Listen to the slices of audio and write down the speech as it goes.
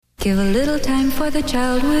Give a little time for the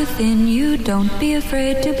child within you. Don't be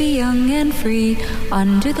afraid to be young and free.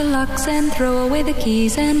 Undo the locks and throw away the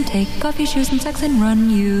keys and take off your shoes and socks and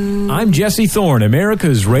run you. I'm Jesse Thorne,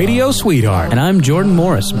 America's radio sweetheart. And I'm Jordan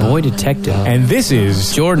Morris, boy detective. And this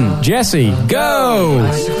is Jordan. Jesse, go!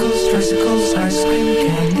 Bicycles, tricycles, ice cream,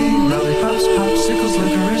 candy, lollipops, popsicles,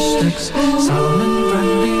 licorice sticks, Solomon,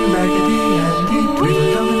 Grundy, Raggedy Andy,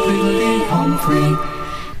 Tweedledum and Tweedledee, home free.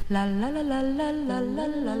 La la la la la la la la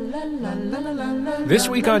la la la la. This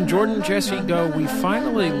week on Jordan Jesse Go, we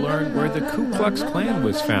finally learned where the Ku Klux Klan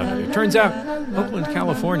was founded. It turns out, Oakland,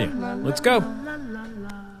 California. Let's go.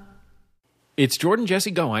 It's Jordan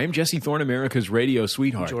Jesse Go. I am Jesse Thorne, America's radio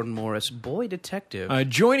sweetheart. Jordan Morris, boy detective.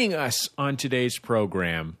 Joining us on today's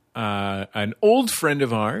program, an old friend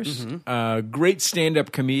of ours, a great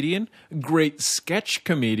stand-up comedian, great sketch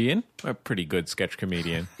comedian, a pretty good sketch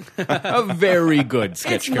comedian, a very good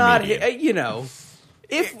sketch comedian. Not, you know,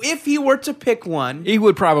 if he were to pick one, He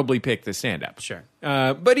would probably pick the stand-up. Sure.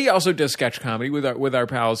 But he also does sketch comedy with our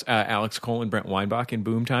pals Alex Cole and Brent Weinbach in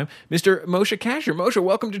Boom Time. Mr. Moshe Kasher. Moshe,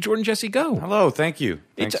 welcome to Jordan Jesse Go. Hello, thank you.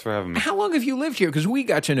 Thanks for having me. How long have you lived here? Because we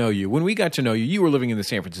got to know you. When we got to know you, you were living in the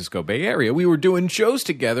San Francisco Bay Area. We were doing shows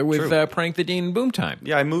together with Prank the Dean and Boom Time.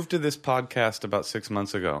 Yeah, I moved to this podcast about 6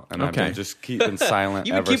 months ago, and I've been just keeping silent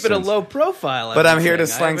you've been ever keeping since. a low profile. But I'm here to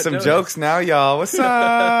slang some jokes now, y'all. What's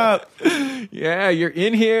up? Yeah, you're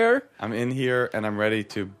in here. I'm in here, and I'm ready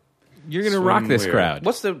to You're going to swim rock this weird. crowd.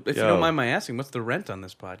 What's the? If you Yo. don't mind my asking, what's the rent on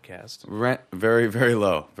this podcast? Rent very, very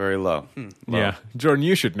low. Very low. Low. Yeah, Jordan,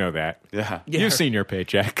 you should know that. Yeah. You've seen your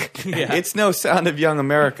paycheck. Yeah. It's no sound of young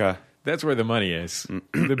America. That's where the money is.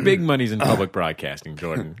 The big money's in public broadcasting,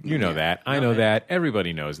 Jordan. You know that. I know that.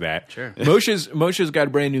 Everybody knows that. Sure. Moshe's got a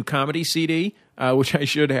brand new comedy CD, which I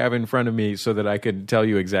should have in front of me so that I could tell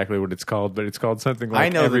you exactly what it's called. But it's called something like I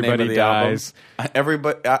know Everybody the name of the Dies. album.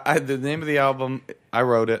 Everybody. The name of the album. I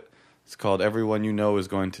wrote it. It's called "Everyone You Know Is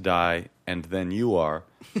Going to Die, and Then You Are,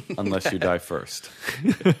 Unless You Die First."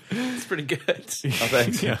 It's pretty good. Oh,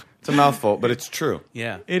 thanks. Yeah. It's a mouthful, but it's true.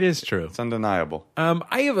 Yeah. It is true. It's undeniable.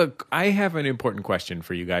 I have an important question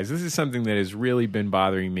for you guys. This is something that has really been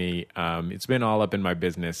bothering me. It's been all up in my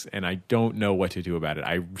business, and I don't know what to do about it.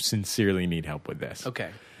 I sincerely need help with this. Okay.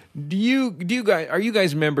 Are you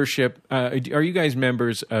guys members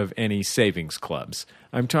of any savings clubs?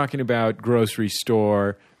 I'm talking about grocery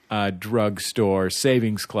store, drug store,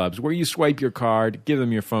 savings clubs, where you swipe your card, give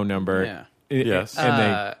them your phone number. Yeah. Yes.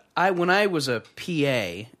 And When I was a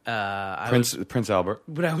PA, Prince Albert.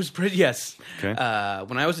 when I was yes. Okay.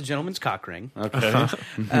 When I was a gentleman's cock ring. Okay.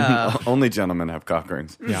 Only gentlemen have cock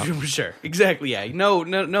rings. Sure, exactly. Yeah, no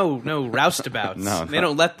roustabouts. No. They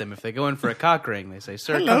don't let them if they go in for a cock ring. They say,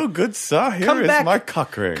 "Sir, Hello, come, good sir. Here come is back, my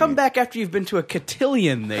cock ring. Come back after you've been to a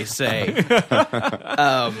cotillion." They say.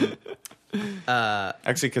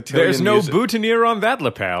 Actually, cotillion there's no music, boutonniere on that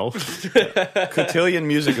lapel. cotillion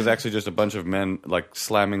music is actually just a bunch of men like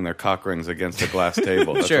slamming their cock rings against a glass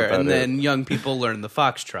table. That's Sure, what that and is. then young people learn the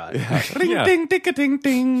foxtrot. Ring, Yeah. ding, ding, ding,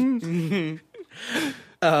 ding.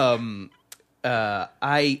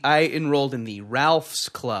 I enrolled in the Ralph's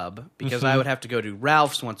Club because I would have to go to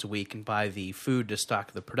Ralph's once a week and buy the food to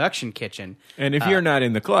stock the production kitchen. And if you're not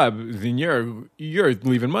in the club, then you're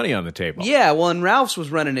leaving money on the table. Yeah, well, and Ralph's was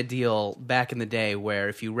running a deal back in the day where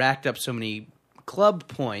if you racked up so many club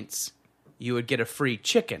points, you would get a free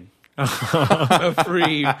chicken. A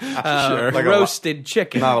free Like roasted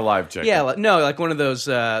chicken. Not a live chicken. Yeah, like one of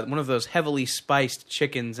those heavily spiced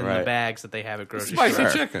chickens in the Right. bags that they have at grocery Spicy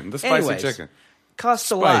stores. chicken. The spicy Anyways, chicken. Costs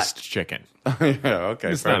a lot. Spiced chicken. Yeah, okay.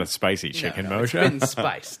 It's fair. not a spicy chicken, No, it's Moshe. been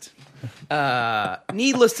spiced.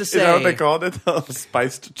 Needless to say, Is that what they called it? though?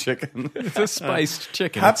 Spiced chicken. It's a spiced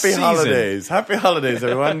chicken. It's Happy seasoned. holidays. Happy holidays,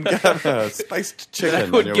 everyone. Get a spiced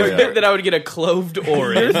chicken on your way out. that I would get a cloved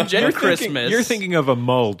orange at Christmas. You're thinking of a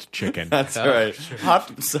mulled chicken. That's right.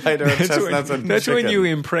 Hot cider, chestnuts, and That's when chicken. you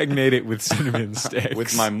impregnate it with cinnamon sticks.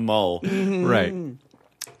 With my mull. right.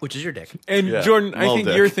 which is your dick. And Yeah, Jordan, I mull think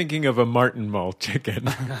dick. you're thinking of a Martin Mull chicken.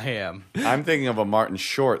 I am. I'm thinking of a Martin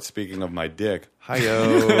Short, speaking of my dick.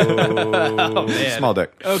 Hi-yo. man. Small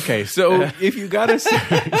dick. Okay, so if you got a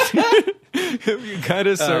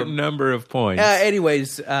certain number of points,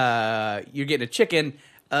 Anyways, you're getting a chicken.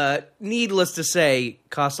 Needless to say,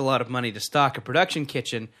 costs a lot of money to stock a production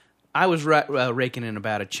kitchen. I was raking in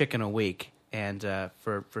about a chicken a week, and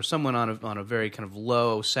for someone on a very kind of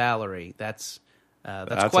low salary, that's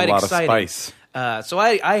quite a lot exciting. of spice. So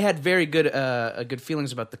I had very good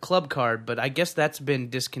feelings about the club card, but I guess that's been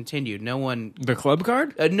discontinued. No one. the club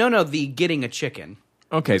card. No, the getting a chicken.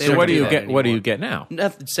 Okay, They so don't what do do you that get? What do anymore. you get now?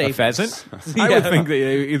 Nothing safe. A pheasant? I would think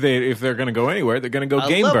that if they're going to go anywhere, they're going to go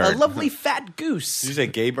game bird. A lovely fat goose. Did you say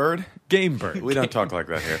gay bird? Game bird. We don't talk like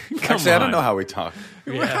that here. Come Actually, I don't on. know how we talk.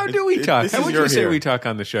 How do we talk? This How is would your you say here. we talk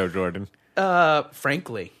on the show, Jordan?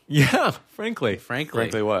 Frankly. Yeah, frankly.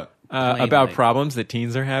 Frankly, what? About Plainly. problems that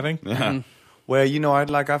teens are having. Well,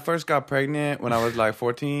 I first got pregnant when I was like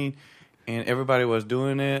 14, and everybody was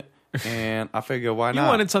doing it, and I figured, why You not?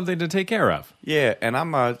 wanted something to take care of. Yeah, and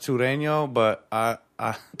I'm a Sureño, but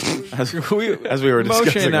as we were Moshe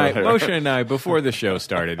discussing earlier. and I, before the show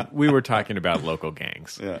started, we were talking about local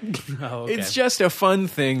gangs. Yeah. Oh, okay. It's just a fun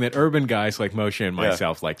thing that urban guys like Moshe and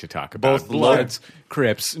myself like to talk about. Both Bloods,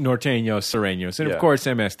 Crips, Norteños, Sureños, and Yeah. of course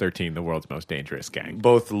MS-13, the world's most dangerous gang.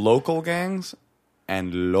 Both local gangs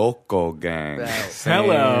and local gangs.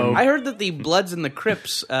 Hello. I heard that the Bloods and the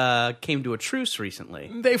Crips came to a truce recently.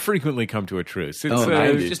 They frequently come to a truce. It's, Oh,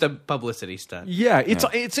 It's 90s. just a publicity stunt. yeah,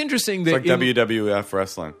 it's interesting that It's like WWF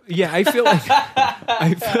wrestling. yeah, I feel like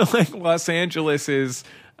Los Angeles's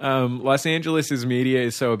media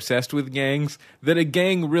is so obsessed with gangs that a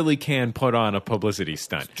gang really can put on a publicity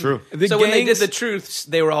stunt. True. So when they did the truths,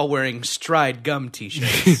 they were all wearing Stride gum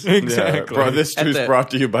T-shirts. exactly, Yeah, bro, this At truth the-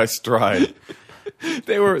 brought to you by Stride.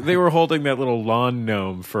 they were holding that little lawn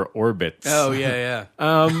gnome for orbits. Oh yeah.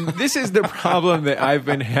 This is the problem that I've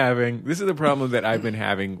been having. This is the problem that I've been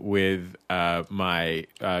having with my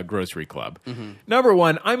grocery club. Number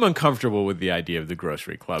one, I'm uncomfortable with the idea of the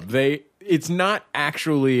grocery club. It's not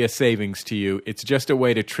actually a savings to you. It's just a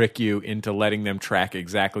way to trick you into letting them track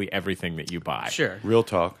exactly everything that you buy. Sure. Real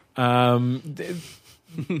talk.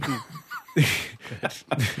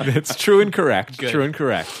 That's true and correct. True and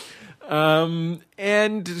correct.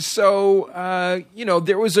 And so,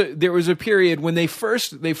 there was a period when they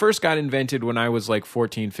first got invented when I was like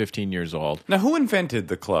 14, 15 years old. Now, who invented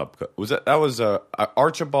the club? That was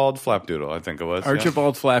Archibald Flapdoodle, I think it was.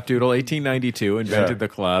 Archibald Flapdoodle, 1892, invented Yeah. the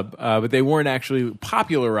club, but they weren't actually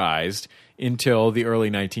popularized until the early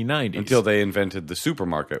 1990s. Until they invented the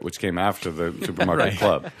supermarket, which came after the supermarket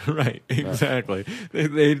club. Right, exactly.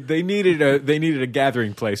 They needed a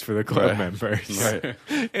gathering place for the club members, Right.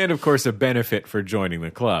 and of course a benefit for joining the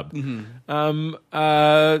club.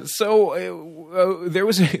 I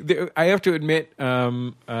have to admit,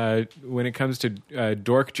 when it comes to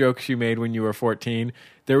dork jokes you made when you were 14,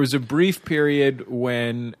 there was a brief period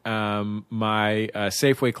when my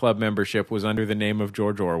Safeway club membership was under the name of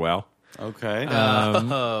George Orwell. Okay. I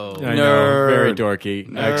know, Nerd. very dorky,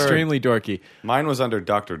 Nerd. extremely dorky. Mine was under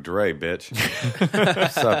Dr. Dre, bitch.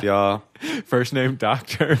 What's up, y'all? First name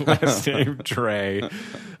Doctor, last name Dre.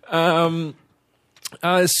 And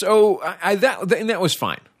that was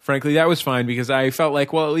fine. Frankly, that was fine because I felt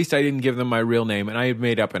like, well, at least I didn't give them my real name and I had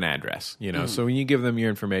made up an address, So when you give them your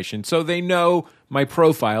information, so they know my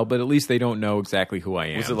profile, but at least they don't know exactly who I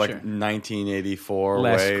am. Was it like 1984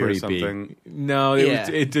 less way creepy? or something? No, Yeah.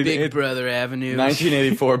 it Big Brother Avenue.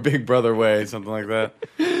 1984 Big Brother way, something like that.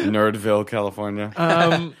 Nerdville, California.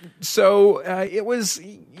 So it was,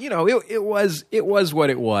 it was what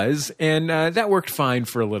it was, and that worked fine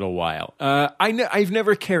for a little while. I've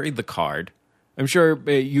never carried the card. I'm sure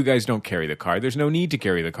you guys don't carry the card. There's no need to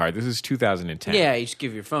carry the card. This is 2010. Yeah, you just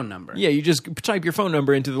give your phone number. Yeah, you just type your phone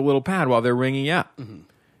number into the little pad while they're ringing you up.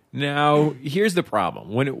 Now, here's the problem.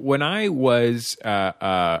 When I was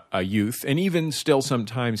a youth, and even still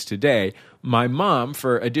sometimes today, my mom,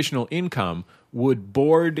 for additional income, would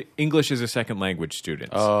board English as a second language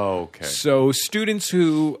students. Oh, okay. So students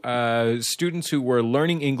who were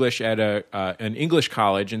learning English at an English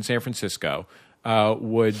college in San Francisco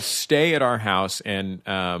would stay at our house and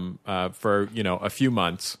for a few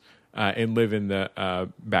months and live in the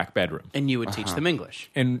back bedroom. And you would teach them English.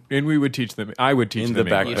 And we would teach them. I would teach In them the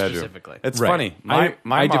back English. bedroom. specifically. It's Right. funny. I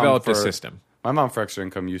My mom developed for, a system. My mom, for extra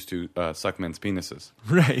income, used to suck men's penises.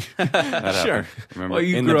 Right. That Sure. happened. Remember? Well,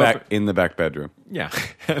 you in grew the back up. in the back bedroom. Yeah.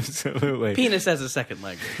 Absolutely. Penis as a second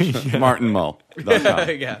language. Martin Mull.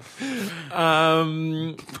 Yeah.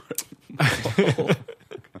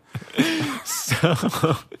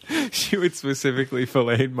 So she would specifically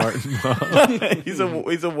fillet Martin Mull. He's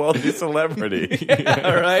a wealthy celebrity.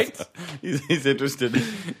 All right. He's interested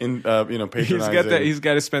in patronizing. He's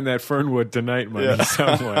got to spend that Fernwood Tonight money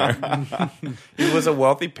somewhere. He was a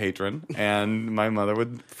wealthy patron, and my mother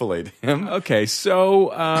would fillet him. Okay,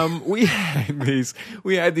 so we had these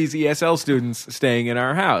ESL students staying in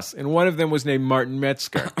our house, and one of them was named Martin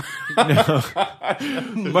Metzger. Now,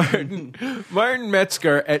 Martin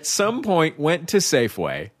Metzger at some point went to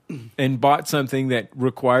Safeway and bought something that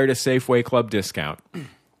required a Safeway Club discount.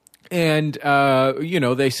 And,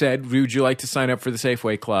 they said, would you like to sign up for the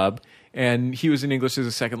Safeway Club? and he was an English as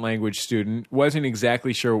a second language student. Wasn't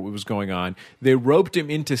exactly sure what was going on. They roped him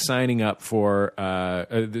into signing up for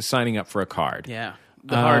a card. Yeah.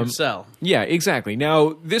 The hard sell. Yeah, exactly.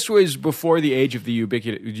 Now, this was before the age of the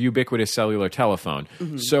ubiquitous cellular telephone.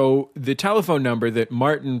 Mm-hmm. So the telephone number that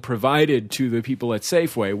Martin provided to the people at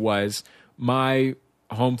Safeway was my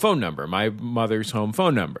home phone number, my mother's home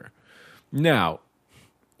phone number. Now,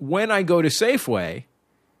 when I go to Safeway,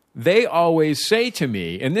 they always say to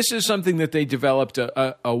me, and this is something that they developed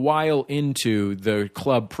a while into the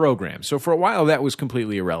club program. So for a while, that was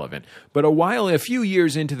completely irrelevant. But a few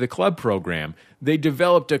years into the club program, they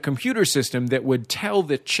developed a computer system that would tell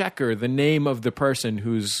the checker the name of the person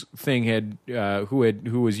whose thing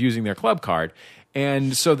who was using their club card.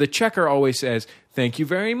 And so the checker always says, "Thank you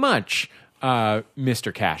very much,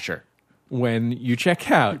 Mr. Casher," when you check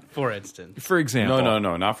out. For instance. For example.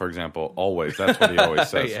 No, not for example. Always. That's what he always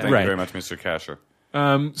says. Yeah. Thank Right. you very much, Mr. Casher.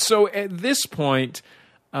 So at this point,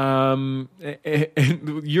 and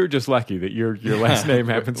you're just lucky that your last name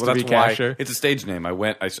happens Well, to be that's why Casher. it's a stage name. I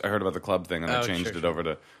heard about the club thing, and I changed it over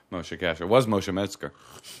to Moshe Kasher. It was Moshe Metzger.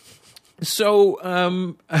 So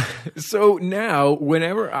now,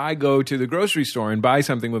 whenever I go to the grocery store and buy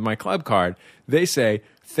something with my club card, they say,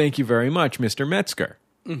 "Thank you very much, Mr. Metzger."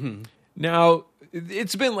 Mm-hmm. Now,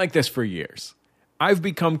 it's been like this for years. I've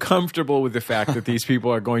become comfortable with the fact that these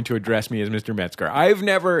people are going to address me as Mr. Metzger. I've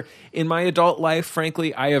never, in my adult life,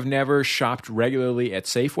 frankly, I have never shopped regularly at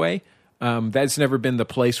Safeway. That's never been the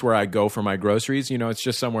place where I go for my groceries. You know, it's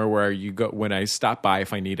just somewhere where you go when I stop by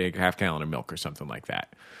if I need a half gallon of milk or something like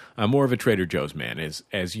that. I'm more of a Trader Joe's man,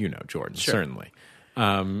 as you know, Jordan, certainly.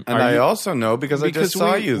 And I also know because I just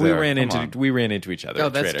saw you there. We ran into each other. Oh,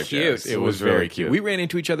 at that's Trader cute. Joe's. It was really very cute. cute. We ran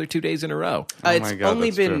into each other 2 days in a row. It's my God, only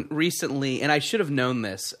that's been true. recently, and I should have known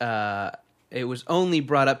this. It was only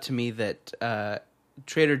brought up to me that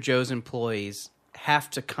Trader Joe's employees have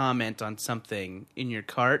to comment on something in your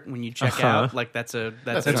cart when you check out. Like that's a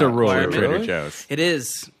rule at requirement. Trader Really? Joe's. It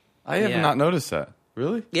is. I have Yeah. not noticed that.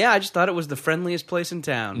 Really? Yeah, I just thought it was the friendliest place in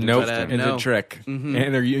town. Nope, But, it's no. a trick, and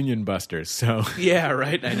they're union busters. So Yeah,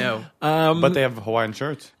 right. I know. But they have Hawaiian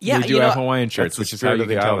shirts. Yeah, they do you know, have Hawaiian shirts, That's the which is how spirit you of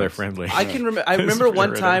can the tell they're islands. friendly. I remember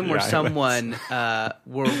one Spirit of time the where islands. someone,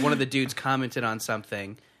 where one of the dudes commented on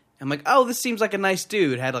something. I'm like, oh, this seems like a nice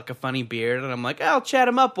dude. Had like a funny beard, and I'm like, I'll chat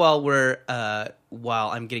him up while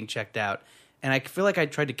I'm getting checked out. And I feel like I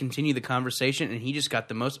tried to continue the conversation, and he just got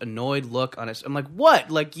the most annoyed look on his. I'm like,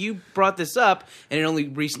 what? Like you brought this up, and it only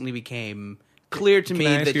recently became clear to me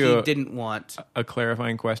I ask that you he didn't want. a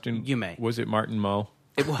clarifying question. You may. Was it Martin Mull?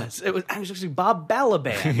 It was actually Bob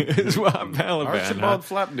Balaban. It's Bob Balaban, Archibald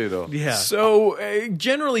Flapdoodle. Yeah. So,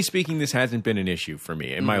 generally speaking, this hasn't been an issue for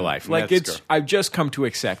me in my life. Like, Metzger. I've just come to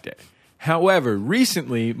accept it. However,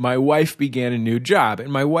 recently, my wife began a new job,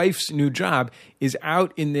 and my wife's new job is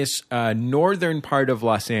out in this northern part of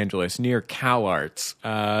Los Angeles near CalArts.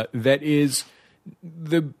 That is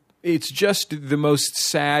it's just the most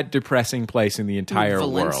sad, depressing place in the entire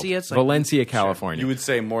Valencia? world. It's like- Valencia, California. You would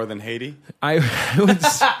say more than Haiti? I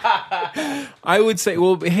would say,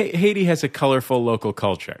 well, Haiti has a colorful local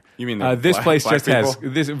culture. You mean the this black- place black just has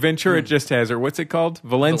people? this Ventura just has, or what's it called?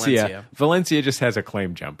 Valencia. Valencia just has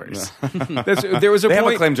acclaim jumpers. There was a They have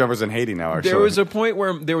point. acclaim jumpers in Haiti now, actually. There was a point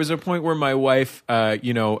where my wife, had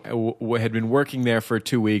been working there for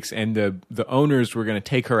 2 weeks, and the owners were going to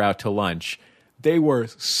take her out to lunch. They were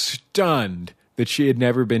stunned that she had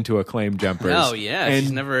never been to Acclaim Jumpers. Oh yeah, and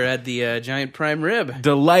she's never had the giant prime rib.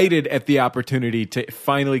 delighted at the opportunity to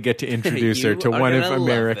finally get to introduce her You to are one of gonna love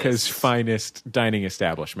America's this. finest dining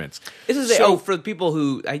establishments. This is So- for the people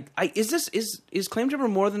who is Claim Jumper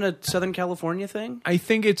more than a Southern California thing? I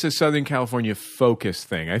think it's a Southern California focus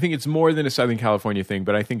thing. I think it's more than a Southern California thing,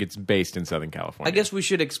 but I think it's based in Southern California. I guess we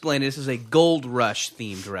should explain this is a Gold Rush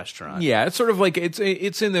themed restaurant. Yeah, it's sort of like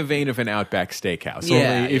it's in the vein of an Outback Steakhouse.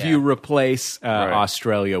 Yeah, only if yeah. you replace Right.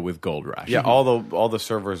 Australia with Gold Rush. Yeah, all the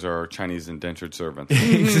servers are Chinese indentured servants.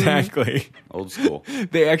 exactly. Old school.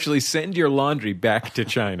 They actually send your laundry back to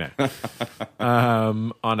China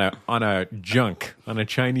on a junk, on a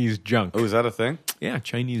Chinese junk. Oh, is that a thing? Yeah,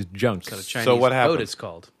 Chinese junk. The Chinese So what happened? boat it's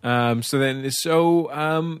called.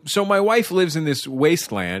 So my wife lives in this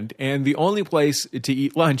wasteland, and the only place to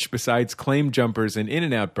eat lunch besides Claim Jumpers and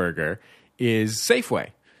In-N-Out Burger is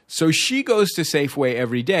Safeway. So she goes to Safeway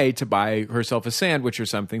every day to buy herself a sandwich or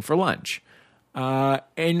something for lunch.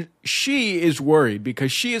 And she is worried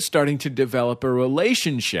because she is starting to develop a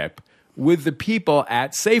relationship with the people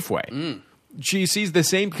at Safeway. she sees the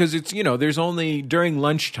same because it's, there's only during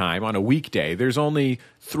lunchtime on a weekday, there's only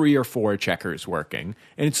 3 or 4 checkers working.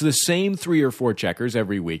 And it's the same 3 or 4 checkers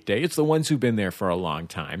every weekday. It's the ones who've been there for a long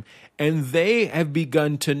time. And they have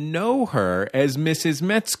begun to know her as Mrs.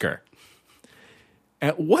 Metzger.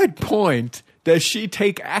 At what point does she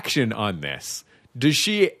take action on this? Does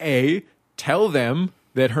she, A, tell them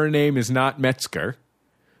that her name is not Metzger?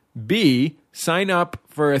 B, sign up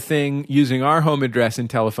for a thing using our home address and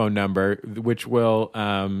telephone number, which will,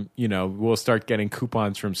 we'll start getting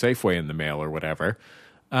coupons from Safeway in the mail or whatever.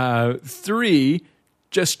 3,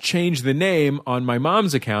 just change the name on my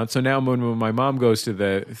mom's account. So now when my mom goes to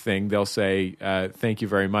the thing, they'll say, thank you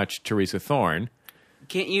very much, Teresa Thorne.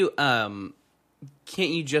 Can't you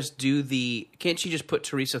just can't she just put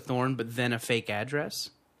Teresa Thorne but then a fake address?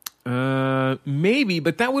 Maybe,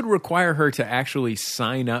 but that would require her to actually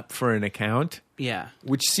sign up for an account. Yeah.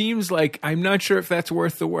 Which seems like I'm not sure if that's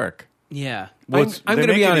worth the work. Yeah. Well, I'm going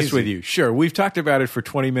to be honest with you. Sure, we've talked about it for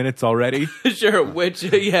 20 minutes already. Sure, which,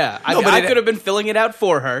 I could have been filling it out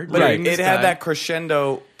for her. But it had that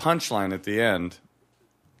crescendo punchline at the end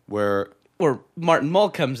where Martin Mull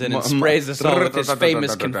comes in and sprays us all with his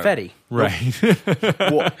famous confetti. Right.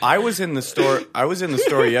 Well, I was in the store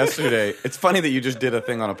yesterday. It's funny that you just did a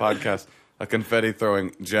thing on a podcast, a confetti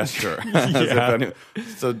throwing gesture.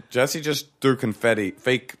 So Jesse just threw confetti,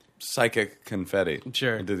 fake psychic confetti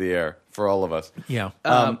into the air for all of us. Yeah.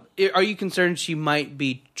 Are you concerned she might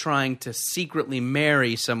be trying to secretly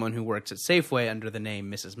marry someone who works at Safeway under the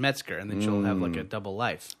name Mrs. Metzger, and then she'll have like a double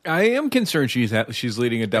life? I am concerned she's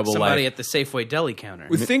leading a double life. Somebody at the Safeway deli counter.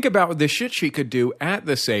 Think about the shit she could do at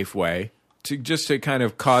the Safeway to kind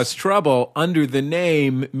of cause trouble under the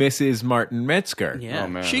name Mrs. Martin Metzger. Yeah. Oh,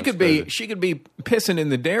 man, she could be pissing in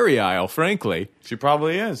the dairy aisle, frankly. She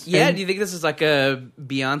probably is. Yeah, do you think this is like a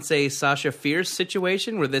Beyonce Sasha Fierce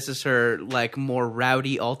situation where this is her like more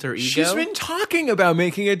rowdy alter ego? She's been talking about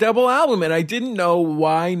making a double album, and I didn't know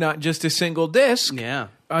why not just a single disc. Yeah.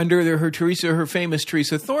 Under her famous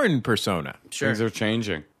Teresa Thorne persona. Sure. Things are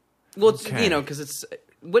changing. Well, it's, because it's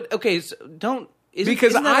don't. Here's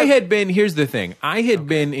the thing. I had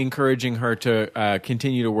been encouraging her to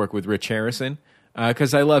continue to work with Rich Harrison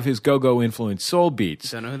because I love his go-go influenced soul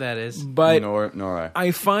beats. Don't know who that is. But nor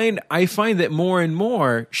I. I find that more and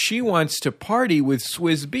more she wants to party with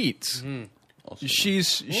Swizz Beats. Mm-hmm.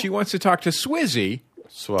 She wants to talk to Swizzy.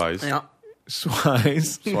 Swizz. Yeah.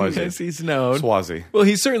 Swizz, as he's known. Swazi. Well,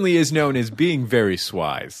 he certainly is known as being very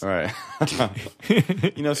swise. All right.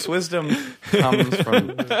 Swizdom comes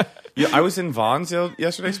from... I was in Vaughn's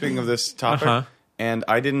yesterday, speaking of this topic, and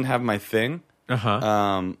I didn't have my thing,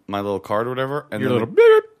 my little card or whatever. And your then little...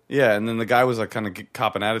 beep. Yeah, and then the guy was like kind of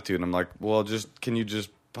copping attitude, and I'm like, well, can you just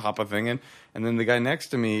pop a thing in? And then the guy next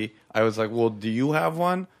to me, I was like, well, do you have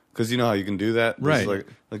one? Because you know how you can do that? Right.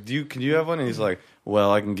 Can you have one? And he's like,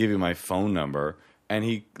 well, I can give you my phone number. And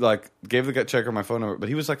he gave the checker my phone number, but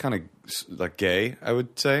he was kind of gay, I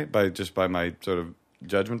would say, by my sort of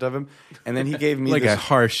judgment of him. And then he gave me a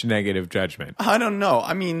harsh negative judgment. I don't know.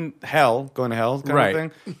 I mean, going to hell kind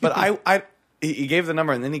of thing. But he gave the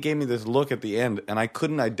number, and then he gave me this look at the end, and I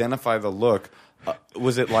couldn't identify the look.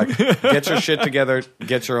 Was it like, get your shit together,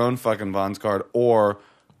 get your own fucking Vaughn's card, or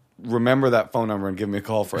remember that phone number and give me a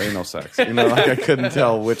call for anal sex? I couldn't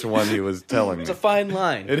tell which one he was telling me. It's a fine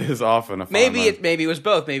line. It is often a fine line. Maybe it was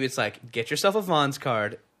both. Maybe it's like, get yourself a Vaughn's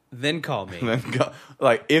card, then call me. Then go,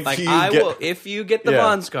 if you get the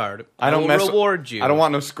Vaughn's card, I will reward you. I don't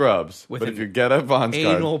want no scrubs. But if you get a Vaughn's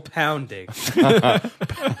card, anal pounding.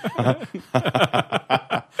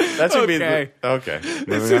 That should be okay.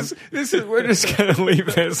 We're just gonna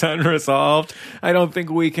leave this unresolved. I don't think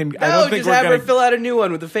we can. I don't think just have her fill out a new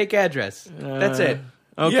one with a fake address. That's it.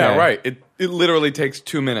 Okay. Yeah, right. It literally takes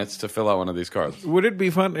 2 minutes to fill out one of these cards. Would it be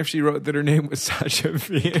fun if she wrote that her name was Sasha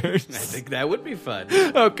Fierce? I think that would be fun.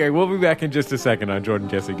 Okay, we'll be back in just a second on Jordan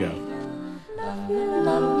Jesse Go.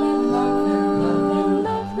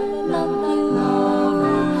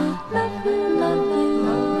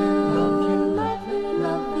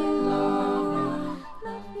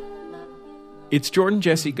 It's Jordan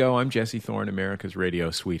Jesse Go. I'm Jesse Thorne, America's radio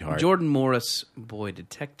sweetheart. Jordan Morris, boy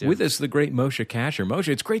detective. With us, the great Moshe Kasher. Moshe,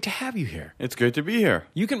 it's great to have you here. It's great to be here.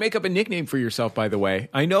 You can make up a nickname for yourself, by the way.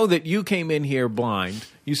 I know that you came in here blind.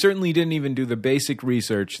 You certainly didn't even do the basic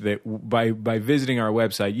research that by visiting our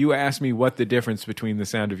website. You asked me what the difference between The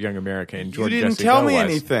Sound of Young America and Jordan Jesse Go was. You didn't tell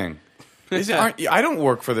me anything. I don't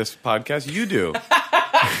work for this podcast. You do.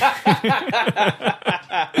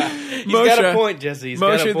 He's got a point, Jesse. He's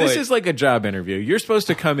got a Moshe, point. this is like a job interview. You're supposed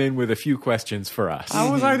to come in with a few questions for us.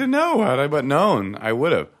 How was I to know? Had I but known, I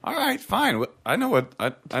would have. All right, fine. I know what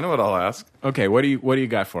I'll ask. Okay, what do you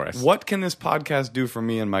got for us? What can this podcast do for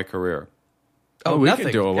me in my career? Oh, we nothing.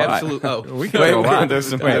 can do a lot. Absolutely. Oh, We can do a lot. There's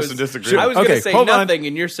some disagreement. I was going Okay, to say hold on. nothing,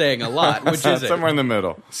 and you're saying a lot. Which is it? Somewhere in the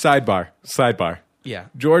middle. Sidebar. Yeah,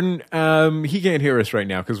 Jordan, he can't hear us right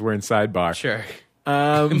now because we're in sidebar. sure.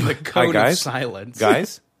 The code of guys. silence.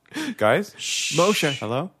 Guys? Moshe,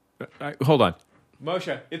 Hello? hold on.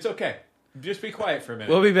 Moshe, it's okay. Just be quiet for a minute.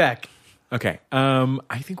 We'll be back. Okay.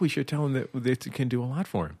 I think we should tell him that it can do a lot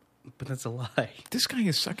for him. But that's a lie. This guy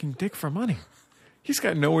is sucking dick for money. He's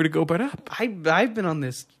got nowhere to go but up. I've been on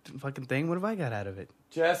this fucking thing. What have I got out of it?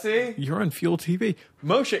 Jesse? You're on Fuel TV.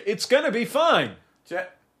 Moshe, it's going to be fine.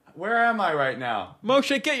 Where am I right now?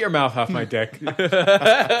 Moshe, get your mouth off my dick.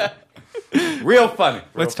 Real funny.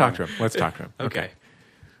 Let's talk to him. Okay.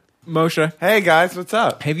 Moshe, Hey, guys, what's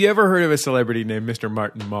up? have you ever heard of a celebrity named Mr.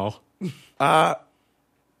 Martin Mull?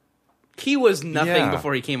 He was nothing Yeah.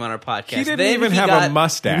 before he came on our podcast. He didn't Then even he have got- a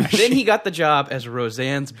mustache. Then he got the job as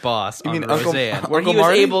Roseanne's boss on mean Uncle- Roseanne, where Uncle he was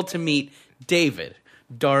Marty? able to meet David,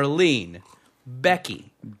 Darlene,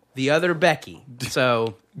 Becky, the other Becky.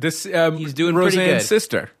 So, This He's doing pretty Roseanne's good.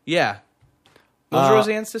 sister. yeah. What was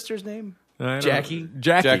Roseanne's sister's name? I don't Jackie? know.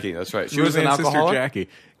 Jackie, that's right. She was an Roseanne's sister, alcoholic? Jackie.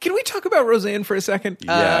 Can we talk about Roseanne for a second?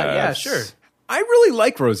 Yeah, sure. I really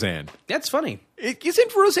like Roseanne. That's funny.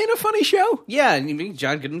 Isn't Roseanne a funny show? Yeah, and you mean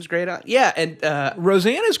John Goodman's great on. Yeah, and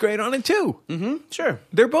Roseanne is great on it too. sure.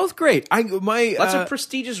 They're both great. Lots of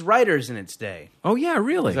prestigious writers in its day. Oh yeah,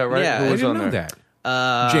 really? Is that right? Yeah. Who I was didn't on know there?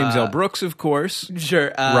 that. James L. Brooks, of course.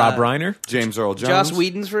 Sure. Rob Reiner. James Earl Jones. Joss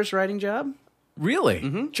Whedon's first writing job.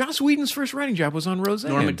 Really? Joss Whedon's first writing job was on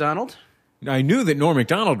Roseanne. Norm Macdonald. I knew that Norm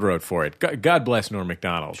Macdonald wrote for it. God bless Norm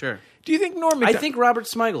Macdonald. Sure. Do you think Norm I Macdonald... think Robert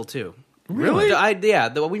Smigel too. Really?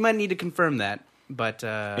 We might need to confirm that, but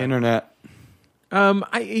Internet.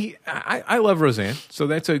 I love Roseanne, so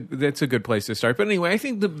that's a good place to start. But anyway, I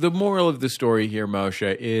think the moral of the story here,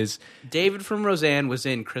 Moshe, is David from Roseanne was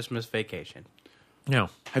in Christmas Vacation. no.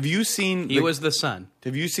 Have you seen... He was the son.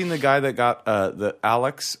 Have you seen the guy that got the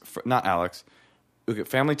Alex... Not Alex. Okay,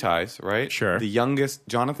 Family Ties, right? Sure. The youngest...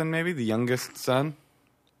 Jonathan, maybe? The youngest son?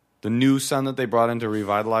 The new son that they brought in to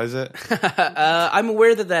revitalize it? I'm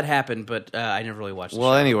aware that happened, but I never really watched.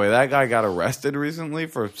 Well, anyway, that guy got arrested recently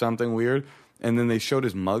for something weird, and then they showed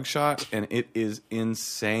his mugshot, and it is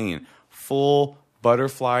insane. Full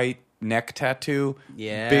butterfly neck tattoo,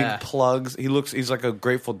 Yeah. big plugs. He's like a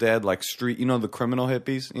Grateful Dead, like street. You know the criminal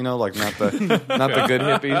hippies. You know, like not the good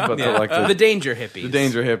hippies, but the danger hippies. the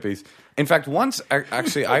danger hippies. In fact,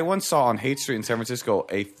 I once saw on Haight Street in San Francisco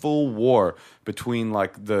a full war between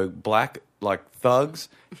like the black like thugs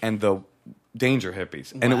and the danger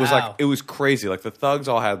hippies, and Wow. it was crazy. Like the thugs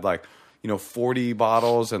all had like 40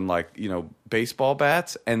 bottles and like baseball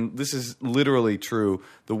bats, and this is literally true.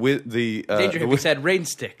 Danger hippies had rain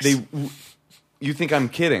sticks. You think I'm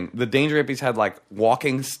kidding? The danger hippies had like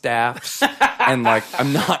walking staffs and like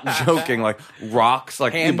I'm not joking, like rocks,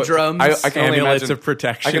 like Hand but drums. I can only Amulets imagine of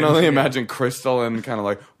protection. I can only imagine crystal and kind of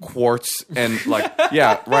like quartz and like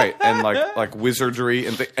and like wizardry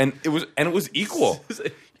and it was equal.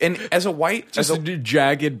 And as a white, Just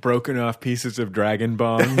jagged, broken off pieces of dragon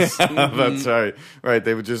bones. that's right.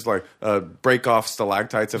 They would just like break off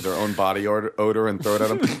stalactites of their own body odor and throw it at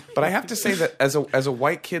them. But I have to say that as a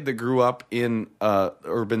white kid that grew up in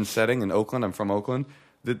urban setting in Oakland, I'm from Oakland,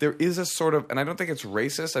 that there is a sort of, and I don't think it's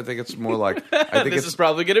racist. I think it's more like I think this is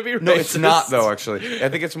probably going to be racist. No, it's not though. Actually, I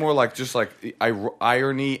think it's more like just like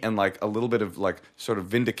irony and like a little bit of like sort of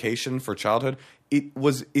vindication for childhood.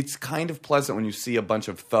 It's kind of pleasant when you see a bunch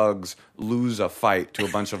of thugs lose a fight to a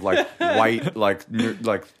bunch of like white like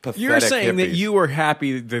pathetic You're saying that hippies. you were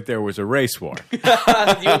happy that there was a race war, You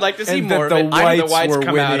would like to see and more that of the it. I think whites were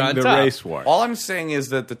come out winning on the top. race war. All I'm saying is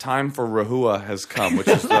that the time for Rahua has come, which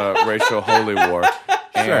is the racial holy war.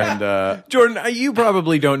 And Jordan, you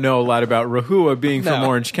probably don't know a lot about Rahua being from No.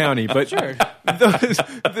 Orange County, but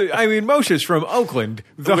Moshe's from Oakland,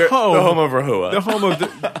 the the home of Rahua. the home of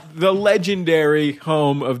the legendary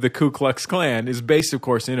home of the Ku Klux Klan is based, of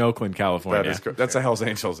course, in Oakland, California. That's the Hells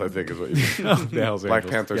Angels, I think, is what you mean. The Hells Black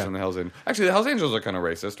Angels. Panthers Yeah. and the Hells Angels. Actually, the Hells Angels are kind of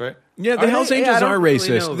racist, right? Yeah, the Are Hells they? Yeah, Angels I are don't really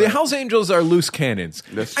racist. know The that. Hells Angels are loose cannons.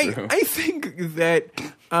 That's true. I think that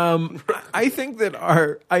I think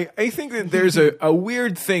that there's a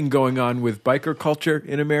weird thing going on with biker culture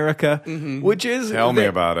in America, which is Tell me that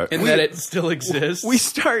about it. And that it still exists.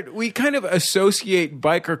 we kind of associate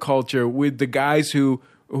biker culture with the guys who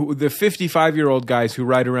the 55-year-old guys who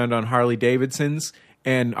ride around on Harley Davidsons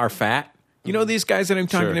and are fat. You know these guys that I'm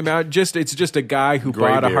talking Sure. about? It's just a guy who Gray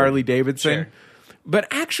bought a beard. Harley Davidson. Sure. But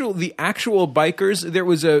the actual bikers,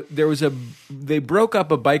 they broke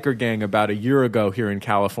up a biker gang about a year ago here in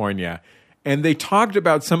California, and they talked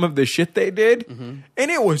about some of the shit they did, and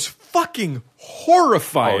it was fucking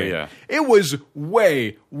horrifying. Oh, yeah. It was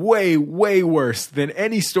way, way, way worse than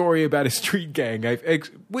any story about a street gang.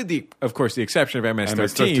 Of course, the exception of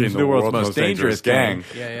MS-13, the world's most dangerous gang.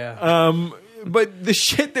 Yeah. But the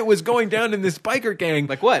shit that was going down in this biker gang,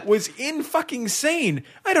 Like what? was in fucking sane.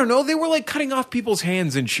 I don't know. They were like cutting off people's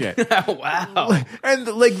hands and shit. Wow. And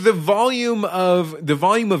like the volume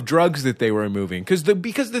of drugs that they were moving, because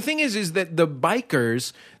the thing is that the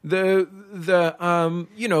bikers, the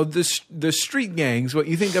street gangs, what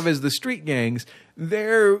you think of as the street gangs,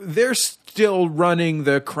 they're still running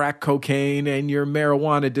the crack cocaine and your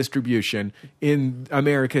marijuana distribution in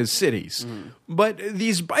America's cities. But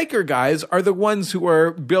these biker guys are the ones who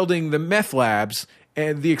are building the meth labs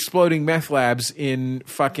and the exploding meth labs in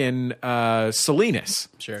fucking Salinas.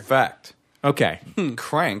 Sure. Fact. Okay.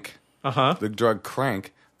 Crank, the drug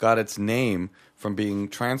crank, got its name from being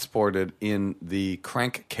transported in the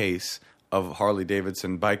crank case of Harley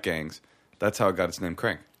Davidson bike gangs. That's how it got its name,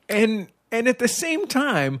 crank. And at the same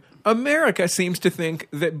time, America seems to think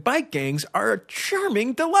that bike gangs are a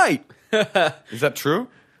charming delight. Is that true?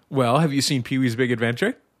 Well, have you seen Pee-wee's Big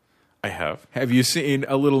Adventure? I have. Have you seen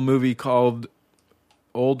a little movie called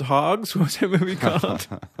Old Hogs? What's that movie called?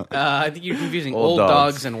 I think you're confusing Old old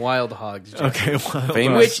dogs. dogs and wild hogs, Jeff. Okay, well,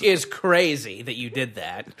 Famous. Which is crazy that you did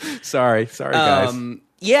that. sorry guys.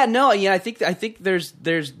 I think there's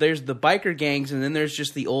the biker gangs, and then there's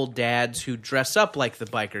just the old dads who dress up like the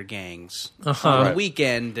biker gangs on the Right.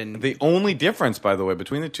 weekend. And The only difference, by the way,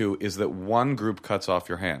 between the two is that one group cuts off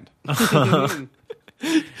your hand.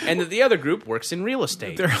 and that the other group works in real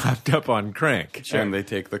estate. They're hopped up on crank. And they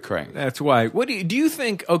take the crank. That's why. What do you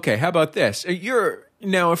think? Okay, how about this?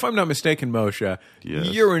 Now, if I'm not mistaken, Moshe, Yes.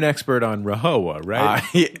 you're an expert on Rahowa, right?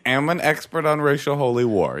 I am an expert on racial holy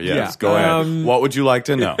war. Yes, Yeah. go ahead. What would you like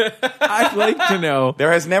to know? I'd like to know.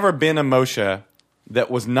 There has never been a Moshe that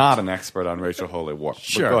was not an expert on racial holy war. But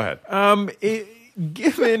Sure. go ahead.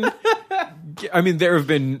 There have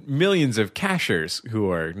been millions of cashers who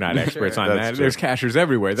are not experts on That's that. true. There's cashers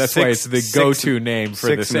everywhere. That's why it's the go-to name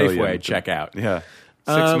for the 6 million. Safeway checkout. Yeah.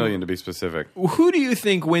 6 million to be specific. Who do you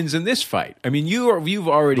think wins in this fight? I mean, you've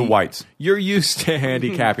already The whites. You're used to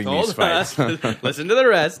handicapping these Hold on. fights. Listen to the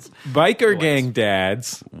rest. Biker gang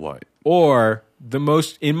dads, What? or the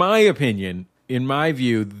most, in my opinion, in my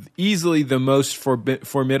view, easily the most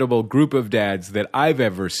formidable group of dads that I've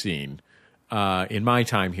ever seen in my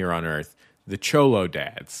time here on Earth, the Cholo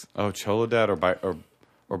dads. Oh, Cholo dad or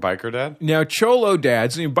biker dad? Now, Cholo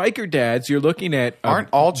dads, biker dads, you're looking at Aren't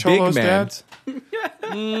all big Cholos men. dads?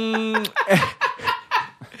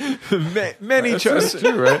 Many Cholos.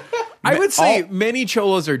 True, right? I would say all- many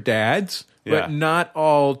Cholos are dads, Yeah. but not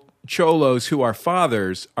all Cholos who are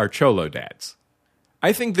fathers are Cholo dads.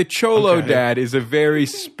 I think the Cholo Okay. dad is a very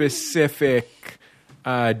specific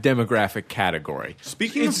demographic category.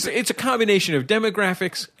 Speaking of- it's a combination of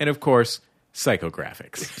demographics and, of course,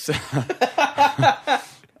 psychographics.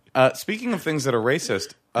 Speaking of things that are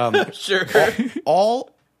racist, Sure.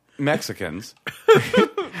 all Mexicans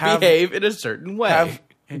Behave in a certain way. have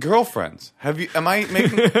girlfriends. Have you? Am I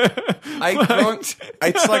making?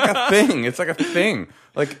 It's like a thing. It's like a thing.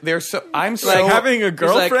 Like they're so. I'm so Like having a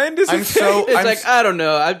girlfriend is a I'm thing? so. It's I'm like, I don't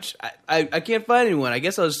know. I can't find anyone. I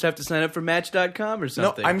guess I'll just have to sign up for Match.com or no.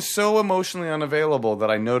 something. I'm so emotionally unavailable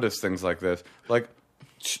that I notice things like this. Like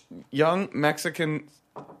young Mexicans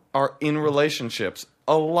are in relationships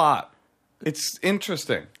a lot. It's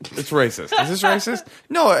interesting. It's racist. Is this racist?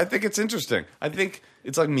 No, I think it's interesting. I think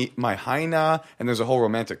it's like my Haina, and there's a whole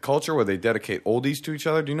romantic culture where they dedicate oldies to each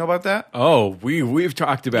other. Do you know about that? Oh, we've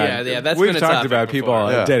talked about Yeah, that's we've been a talked topic about people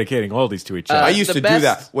before. Yeah. dedicating oldies to each other. I used the to best- do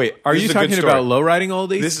that. Wait, Are this you is a good talking story. about low riding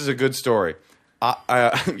oldies? This is a good story. Yeah,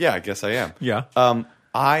 I guess I am. Yeah.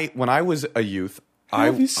 When I was a youth, I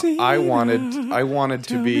wanted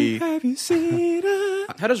to be. Have you seen her?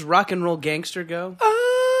 How does Rock and Roll Gangster go?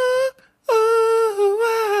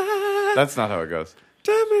 That's not how it goes.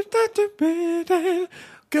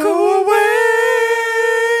 Go away,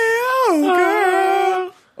 oh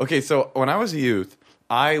girl. Okay, so when I was a youth,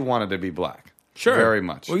 I wanted to be black. Sure. Very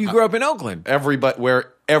much. Well, you grew up in Oakland.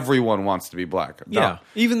 Where everyone wants to be black. No. Yeah,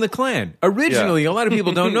 even the Klan. Originally, a lot of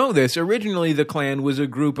people don't know this. Originally, the Klan was a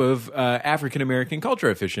group of African American culture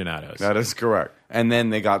aficionados. That is correct. And then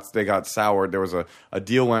they got soured. There was a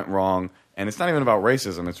deal went wrong, and it's not even about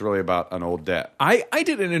racism. It's really about an old debt. I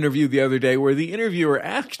did an interview the other day where the interviewer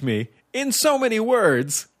asked me in so many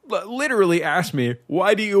words literally asked me,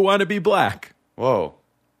 "Why do you want to be black?" Whoa.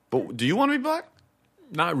 But do you want to be black?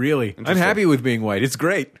 Not really. I'm happy with being white. It's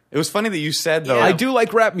great. It was funny that you said, though. I do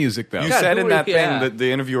like rap music, though. You God, said in that yeah. thing that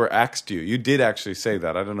the interviewer asked you. You did actually say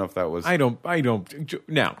that. I don't know if that was. I don't.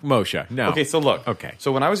 Now, Moshe, no. Okay, so look. Okay.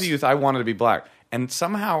 So when I was a youth, I wanted to be black. And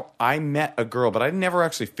somehow I met a girl, but I never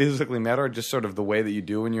actually physically met her, just sort of the way that you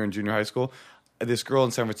do when you're in junior high school. This girl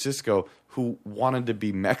in San Francisco who wanted to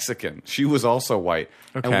be Mexican. She was also white.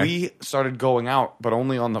 Okay. And we started going out, but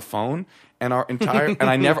only on the phone. And our entire and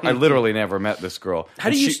I literally never met this girl. How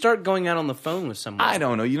do you start going out on the phone with someone? I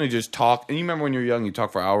don't know. You just talk. And you remember when you were young, you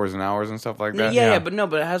talk for hours and hours and stuff like that. Yeah, but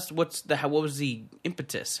what was the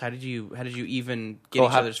impetus? How did you even get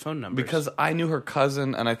each other's phone numbers? Because I knew her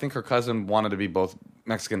cousin, and I think her cousin wanted to be both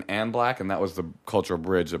Mexican and black, and that was the cultural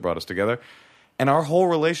bridge that brought us together. And our whole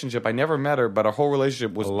relationship, I never met her, but our whole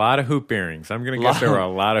relationship was a lot of hoop earrings. I'm going to guess there were a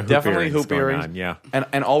lot of hoop definitely earrings hoop going earrings. on. Yeah.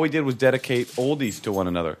 And all we did was dedicate oldies to one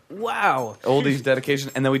another. Wow. Oldies dedication,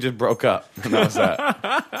 and then we just broke up. And that was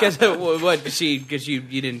that. Because what? Because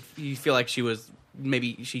you feel like she was.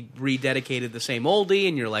 Maybe she rededicated the same oldie,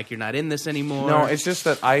 and you're like, you're not in this anymore. No, it's just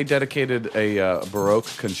that I dedicated a Baroque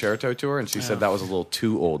concerto to her, and she said that was a little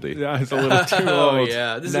too oldie. Yeah, it's a little too Oh old.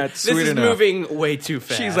 yeah, this Not is sweet enough. moving way too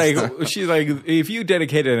fast. She's like, if you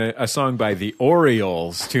dedicated a song by the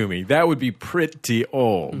Orioles to me, that would be pretty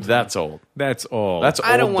old. That's old. That's old. That's old.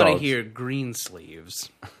 I don't want to dogs. hear green sleeves.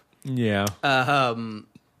 yeah.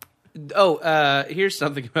 Here's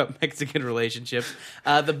something about Mexican relationships.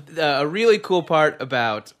 A really cool part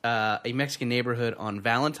about a Mexican neighborhood on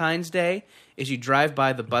Valentine's Day is you drive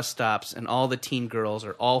by the bus stops and all the teen girls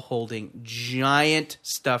are all holding giant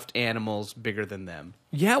stuffed animals bigger than them.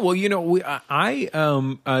 Yeah, well,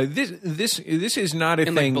 this is not a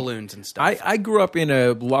And thing. like balloons and stuff. I grew up in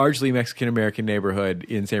a largely Mexican American neighborhood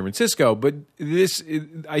in San Francisco, but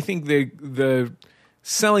I think the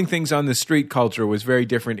selling things on the street culture was very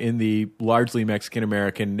different in the largely Mexican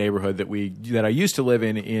American neighborhood that I used to live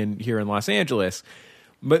in here in Los Angeles.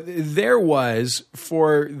 But there was,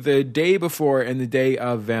 for the day before and the day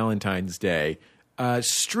of Valentine's Day,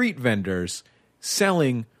 street vendors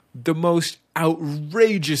selling the most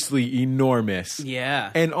outrageously enormous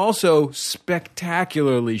and also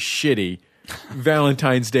spectacularly shitty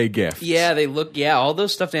Valentine's Day gifts. Yeah, they look. Yeah, all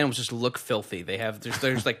those stuffed animals just look filthy. They have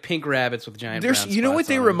there's like pink rabbits with giant. Brown You know what spots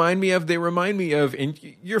they on remind me of? They remind me of, and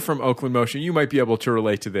you're from Oakland Motion, you might be able to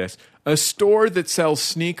relate to this. A store that sells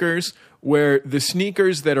sneakers where the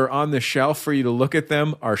sneakers that are on the shelf for you to look at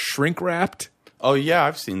them are shrink wrapped. Oh yeah,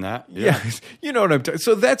 I've seen that. Yeah, You know what I'm talking.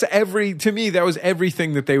 So that's to me that was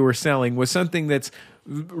everything that they were selling was something that's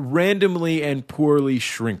randomly and poorly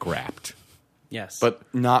shrink wrapped. Yes, but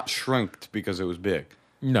not shrinked because it was big.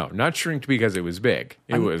 No, not shrinked because it was big.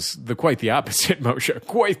 It was quite the opposite, Moshe.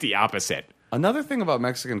 Quite the opposite. Another thing about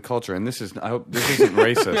Mexican culture, and I hope this isn't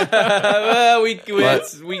racist.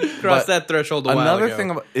 we crossed that threshold a while another ago.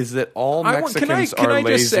 thing is that all Mexicans can are I just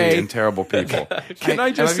lazy say- and terrible people. Can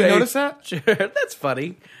I just have say? you noticed that? Sure, that's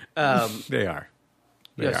funny. They are.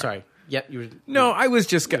 They are. Sorry. Yep. You were, No, I was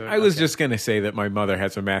just going to say that my mother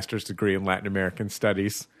has a master's degree in Latin American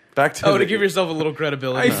studies. Back to to give yourself a little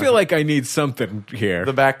credibility. I feel like I need something here.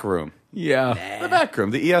 the back room. Yeah. The back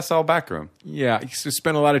room, the ESL back room. Yeah. I used to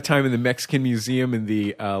spend a lot of time in the Mexican Museum in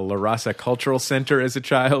the La Raza Cultural Center as a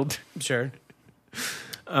child. Sure.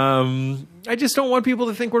 I just don't want people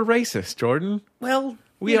to think we're racist, Jordan. Well,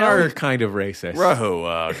 We are kind of racist.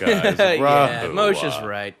 Rahua, guys. yeah, Rahua. Moshe's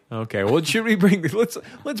right. Okay. Well, should we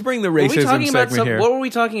let's bring the Were we racism talking about segment here. what were we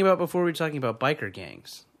talking about before we were talking about biker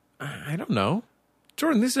gangs? I don't know.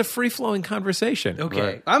 Jordan, this is a free-flowing conversation. Okay.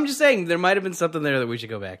 Right. I'm just saying there might have been something there that we should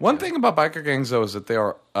go back to. One thing about biker gangs, though, is that they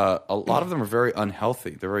are a lot of them are very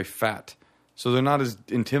unhealthy. They're very fat, so they're not as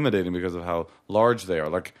intimidating because of how large they are.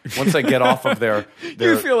 Like once they get off of their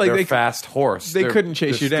feel like their they fast horse, they their- couldn't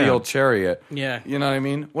chase their you down. Steel chariot. Yeah. You know what I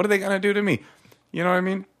mean? What are they gonna do to me? You know what I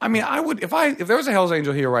mean? I mean, I would if there was a Hell's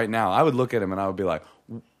Angel here right now, I would look at him and I would be like,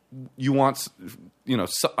 "You want?"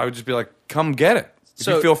 I would just be like, "Come get it." If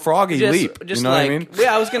you feel froggy, leap. You know what I mean?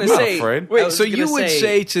 Yeah, I was going to I'm not say. afraid. I Wait, was so gonna you would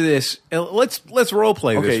say to this, let's role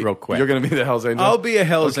play Okay, this real quick. you're going to be the Hell's Angel. I'll be a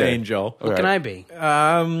Hell's Okay. Angel. What can I be?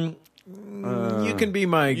 You can be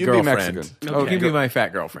my you be girlfriend. Mexican. You Okay. can be my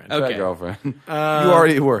fat girlfriend. Okay. Fat girlfriend. You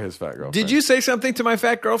already were his fat girlfriend. Did you say something to my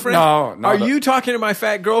fat girlfriend? No, Are no. you talking to my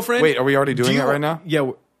fat girlfriend? Wait, are we already doing Do it right now? Yeah.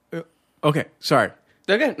 Okay, sorry.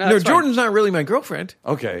 Okay. No, that's fine. Jordan's not really my girlfriend.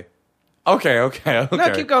 Okay. No,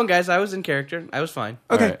 keep going, guys. I was in character. I was fine.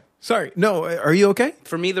 Okay. All right. Sorry. No, are you okay?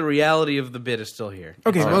 For me, the reality of the bit is still here.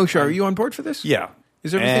 Okay, All right. Moshe, are you on board for this? Yeah.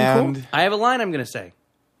 Is everything cool? I have a line I'm going to say.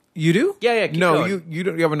 You do? Yeah, keep no, going. you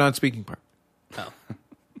don't. You have a non-speaking part. Oh.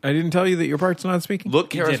 I didn't tell you that your part's non-speaking.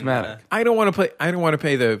 Look You didn't, charismatic. I don't want to play. I don't want to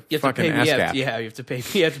pay the You have to fucking pay me. ASCAP. You have to pay.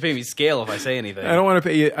 You have to pay me scale if I say anything. I don't want to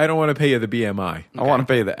pay you. I don't want to pay you the BMI. I want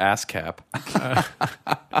to pay the ass cap.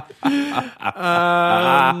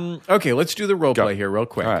 Okay, let's do the role Go. play here real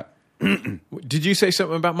quick. All right. Did you say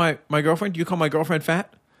something about my girlfriend? Do you call my girlfriend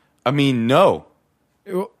fat? I mean, no.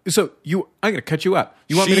 So I'm going to cut you up.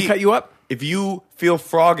 You want me to cut you up? If you feel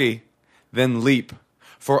froggy, then leap.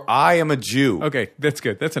 For I am a Jew. Okay, that's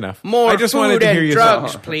good. That's enough. More I just food wanted to and hear you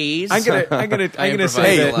drugs, talk. please. I'm gonna say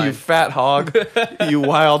Hey, the that. line. you fat hog. You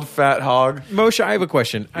wild fat hog. Moshe, I have a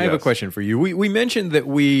question. I have a Yes. question for you. We mentioned that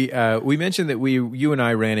you and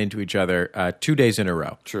I ran into each other 2 days in a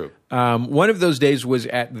row. True. One of those days was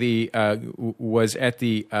at the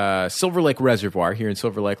Silver Lake Reservoir here in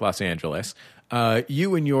Silver Lake, Los Angeles.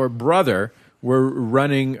 You and your brother were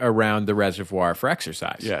running around the reservoir for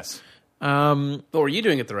exercise. Yes. What were you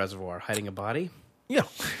doing at the reservoir? Hiding a body? Yeah,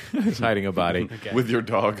 I was hiding a body. Okay. With your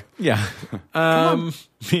dog. Yeah,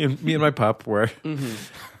 me and my pup were.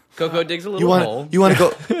 Coco digs a little hole. You want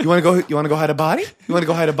to go hide a body? You want to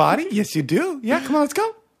go hide a body? Yes, you do. Yeah, come on, let's go.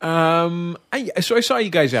 So I saw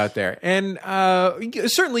you guys out there, and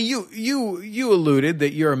certainly you alluded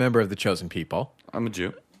that you're a member of the chosen people, I'm a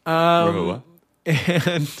Jew. Yahuwah.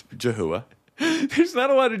 and Jehovah. there's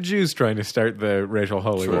not a lot of Jews trying to start the racial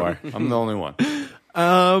holy war. I'm the only one.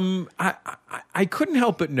 I couldn't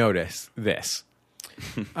help but notice this.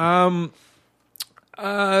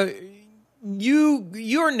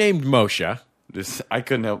 You're named Moshe, I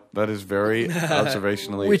couldn't help. That is very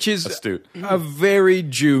observationally which is astute. a very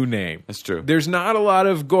Jew name. That's true. There's not a lot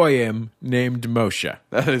of Goyim named Moshe.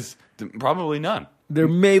 That is probably none. There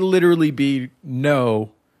may literally be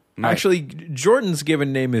no. Nice. Actually, Jordan's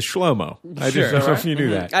given name is Shlomo. I just don't know if you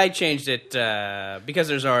knew that. I changed it because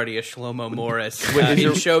there's already a Shlomo Morris Wait, is in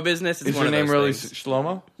your- show business. It's Is one your of name those really things.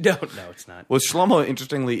 Shlomo? No, it's not. Well, Shlomo,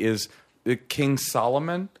 interestingly, is King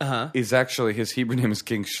Solomon. Is actually his Hebrew name is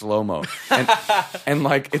King Shlomo,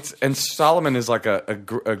 and Solomon is like a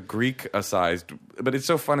Greek-sized. But it's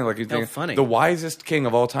so funny, like you think funny. the wisest king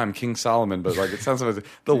of all time, King Solomon. But like it sounds like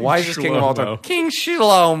the wisest king of all time, Shlomo. King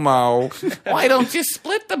Shlomo. Why don't you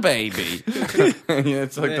split the baby?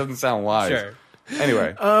 It's like doesn't sound wise. Sure.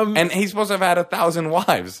 Anyway, and he's supposed to have had 1,000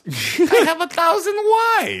 wives. I have 1,000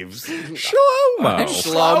 wives. Shlomo.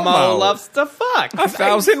 Shlomo loves to fuck.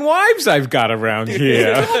 1,000 wives I've got around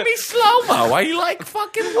here. Call me Slow-Mo. I like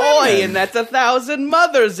fucking women. Oi, and that's 1,000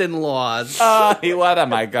 mothers-in-laws. What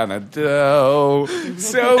am I gonna do?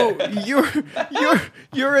 So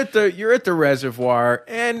you're at the reservoir,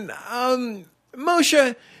 and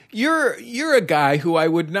Moshe, you're a guy who I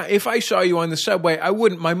would not, if I saw you on the subway,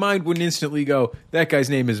 my mind wouldn't instantly go, that guy's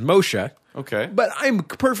name is Moshe. Okay. But I'm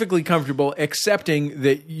perfectly comfortable accepting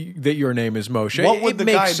that your name is Moshe. What would it the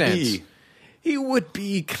makes guy sense. be? He would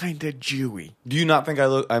be kind of Jewy. Do you not think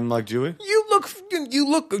I'm like Jewy? You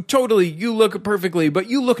look perfectly, but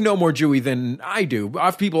you look no more Jewy than I do.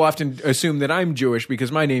 People often assume that I'm Jewish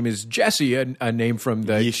because my name is Jesse, a name from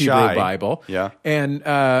the Yishai. Hebrew Bible. Yeah. And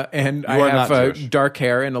I are have not Jewish. dark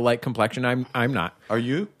hair and a light complexion. I'm not. Are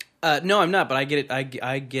you? No, I'm not, but I get it.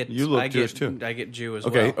 I get. You look I get, Jewish, too. I get Jew as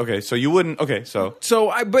Okay. well. Okay. So you wouldn't. Okay. So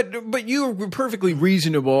But you're perfectly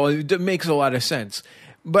reasonable. It makes a lot of sense.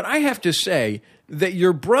 But I have to say that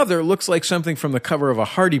your brother looks like something from the cover of a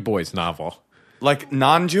Hardy Boys novel. like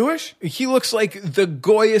non-Jewish? He looks like the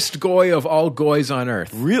goyest goy of all goys on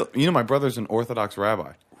earth. Real? You know, my brother's an Orthodox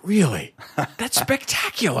rabbi. Really? That's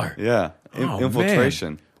spectacular. Yeah. Oh,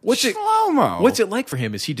 Infiltration. man. What's it like for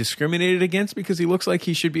him? Is he discriminated against because he looks like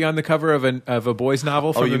he should be on the cover of a boys'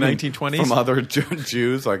 novel from the you mean 1920s? From other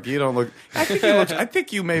Jews? Like, you don't look... I think he looks... I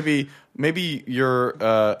think you maybe your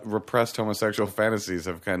repressed homosexual fantasies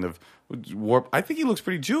have kind of warped... I think he looks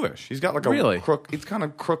pretty Jewish. He's got like a Really? crook... He's kind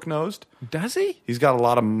of crook-nosed. Does he? He's got a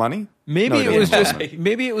lot of money. Maybe No, he it was doesn't. just.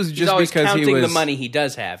 Maybe it was He's just always because counting he was. the money he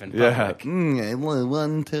does have in Yeah. public.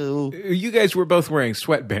 1, 2... You guys were both wearing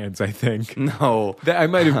sweatbands, I think. No. I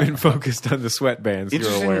might have been focused on the sweatbands you were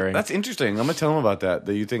Interesting. wearing. That's interesting. I'm gonna tell him about that.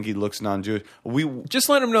 That you think he looks non-Jewish. Just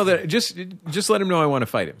let him know that. Just let him know I want to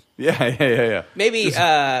fight him. Yeah. Maybe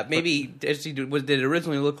did it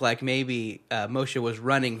originally look like maybe Moshe was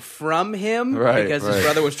running from him Right, because right. his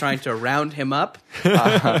brother was trying to round him up?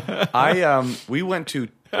 We went to.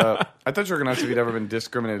 I thought you were going to ask if you'd ever been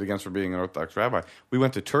discriminated against for being an Orthodox rabbi. We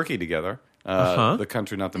went to Turkey together, the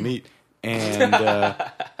country, not the meat,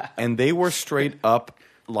 and they were straight up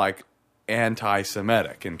like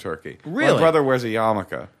anti-Semitic in Turkey. Really? My brother wears a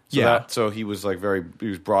yarmulke, Yeah. So he was like he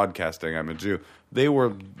was broadcasting, I'm a Jew. They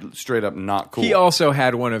were straight up not cool. He also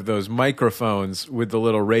had one of those microphones with the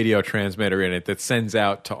little radio transmitter in it that sends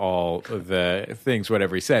out to all of the things,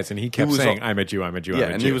 whatever he says. And he kept saying, I'm a Jew, I'm a Jew, I'm a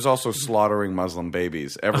Jew. And he was also slaughtering Muslim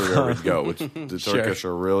babies everywhere we'd go, which the Turkish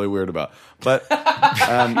are really weird about. But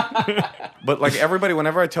like everybody,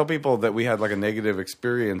 whenever I tell people that we had like a negative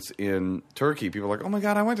experience in Turkey, people are like, oh my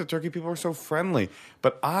God, I went to Turkey. People were so friendly.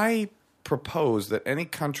 But I propose that any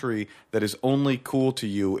country that is only cool to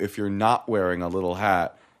you if you're not wearing a little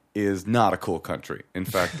hat is not a cool country. In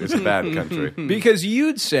fact, it's a bad country. Because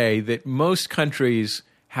you'd say that most countries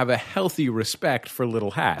have a healthy respect for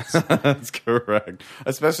little hats. That's correct.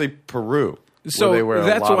 Especially Peru. So they wear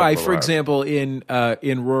that's why, for hats. example, in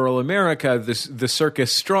rural America, the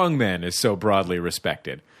circus strongman is so broadly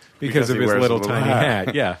respected. Because of he his wears a little tiny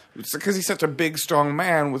hat. Yeah. It's because he's such a big, strong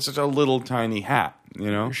man with such a little tiny hat.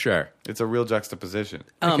 You know, Sure. it's a real juxtaposition.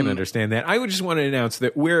 I can understand that. I would just want to announce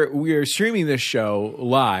that we're streaming this show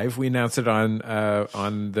live. We announced it on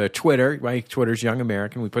the Twitter. My Twitter's Young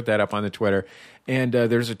American. We put that up on the Twitter, and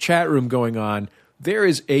there's a chat room going on. There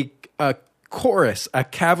is a chorus, a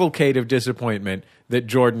cavalcade of disappointment that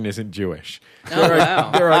Jordan isn't Jewish.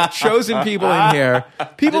 There are chosen people in here.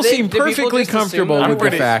 People seem do people perfectly just assume comfortable that? with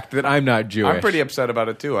pretty- the fact that I'm not Jewish. I'm pretty upset about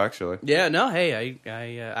it too, actually. Yeah, no, hey,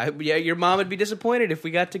 yeah, your mom would be disappointed if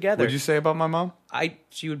we got together. What'd you say about my mom?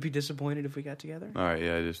 She would be disappointed if we got together. All right,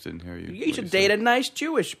 yeah, I just didn't hear you. You should date a nice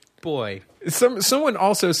Jewish boy. Someone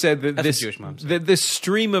also said that That's what Jewish moms say. that this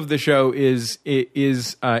stream of the show is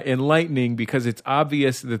enlightening because it's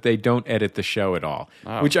obvious that they don't edit the show at all,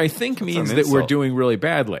 which I think means an that we're insult. doing really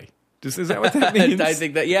badly. Is that what that means? I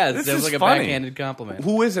think that, yeah, This that was is like a funny. backhanded compliment.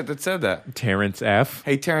 Who is it that said that? Terrence F.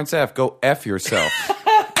 Hey, Terrence F., go F yourself.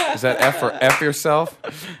 Is that F for F yourself?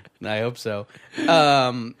 I hope so.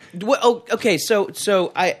 Okay, so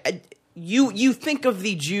you think of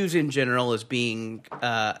the Jews in general as being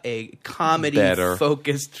a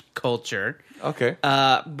comedy-focused culture. Okay.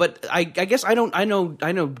 But I guess I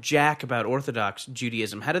know jack about Orthodox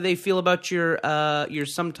Judaism. How do they feel about your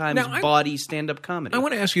sometimes Now, baudy stand-up comedy? I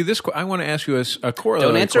want to ask you this. I want to ask you a Don't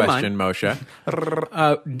corollary answer question, Moshe.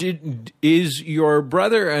 Is your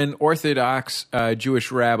brother an Orthodox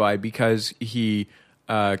Jewish rabbi because he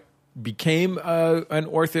became an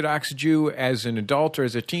Orthodox Jew as an adult or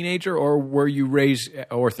as a teenager, or were you raised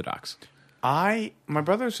Orthodox? My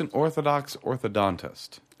brother's an Orthodox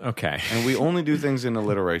orthodontist, Okay. and we only do things in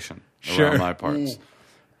alliteration Sure. around my parts.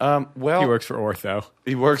 Well, He works for Ortho,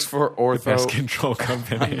 he works for Ortho. pest control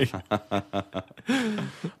company.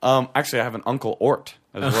 Actually, I have an uncle Ort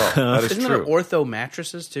as well. That is Isn't true. there ortho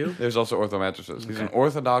mattresses too? There's also ortho mattresses. He's an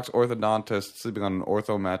Orthodox orthodontist sleeping on an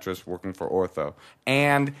ortho mattress working for Ortho.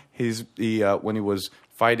 And when he was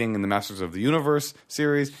fighting in the Masters of the Universe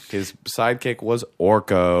series, his sidekick was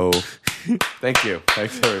Orko. Thank you.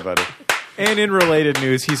 Thanks, everybody. And in related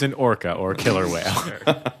news, he's an orca or killer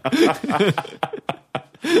whale.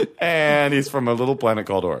 And he's from a little planet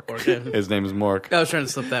called Ork. His name is Mork. I was trying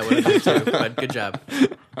to slip that one in there too, but good job.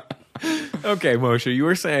 Okay, Moshe, you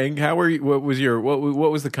were saying how were you? What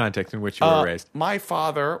was the context in which you were raised? My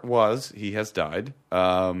father he has died.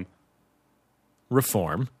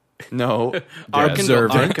 Reform. No, Our dead.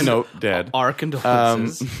 Observant. No, dead. Our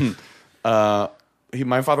condolences.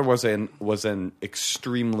 My father was an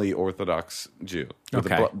extremely Orthodox Jew with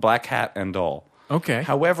Okay. a black hat and all. Okay.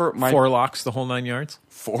 However, my Forelocks, the whole 9 yards.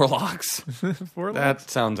 forelocks. Forelocks. That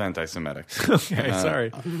sounds anti-Semitic. Okay,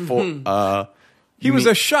 sorry. He He was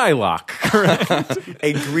a Shylock.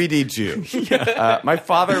 a greedy Jew. My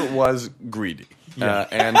father was greedy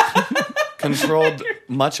and controlled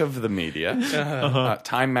much of the media.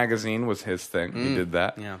 Time magazine was his thing. He did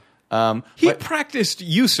that. Yeah. He practiced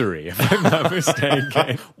usury, if I'm not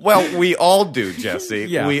mistaken. Well, we all do, Jesse.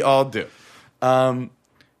 Yeah. We all do.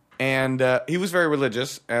 And he was very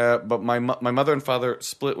religious, but my mother and father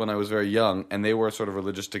split when I was very young, and they were sort of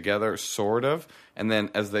religious together, sort of. And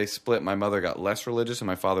then as they split, my mother got less religious, and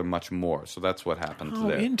my father much more. So that's what happened Oh,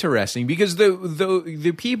 there. interesting. Because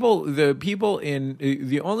the people in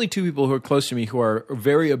the only two people who are close to me who are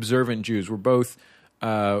very observant Jews were both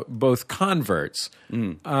converts,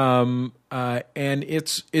 and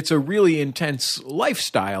it's a really intense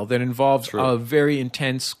lifestyle that involves a very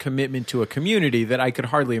intense commitment to a community that I could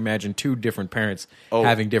hardly imagine two different parents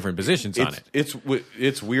having different positions on it.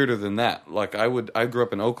 It's weirder than that. Like I grew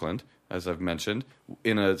up in Oakland, as I've mentioned,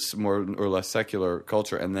 in a more or less secular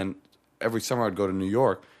culture, and then every summer I'd go to New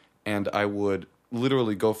York, and I would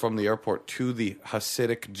literally go from the airport to the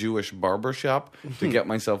Hasidic Jewish barber shop to get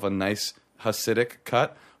myself a nice Hasidic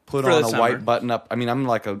cut. put For on the a summer. white button-up. I mean, I'm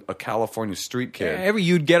like a California street kid.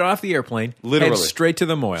 You'd get off the airplane, Literally. head straight to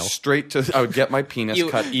the Moyle. Straight to, I would get my penis You-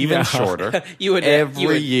 cut even shorter You would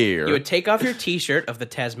every year. You would take off your T-shirt of the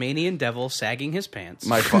Tasmanian devil sagging his pants.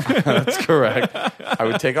 That's correct. I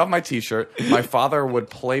would take off my T-shirt. My father would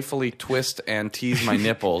playfully twist and tease my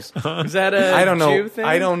nipples. Is that a I don't know. Jew thing?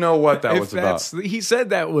 I don't know what that If was about. he said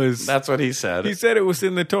that was. That's what he said. He said it was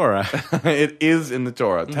in the Torah. It is in the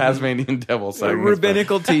Torah. Tasmanian devil sagging his pants.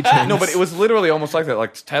 Rabbinical teachings. No, but it was literally almost like that.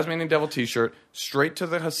 Like Tasmanian devil T-shirt, straight to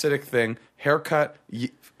the Hasidic thing, haircut,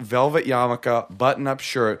 velvet yarmulke, button-up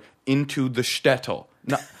shirt into the shtetl.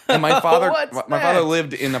 No, and my father, What's my that? father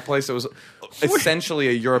lived in a place that was essentially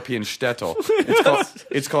a European shtetl.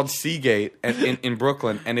 It's called Seagate in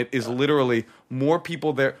Brooklyn, and it is literally more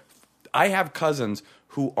people there. I have cousins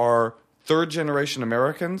who are third-generation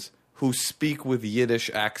Americans who speak with Yiddish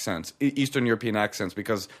accents, Eastern European accents,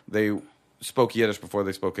 because they spoke Yiddish before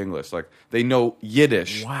they spoke English. Like, they know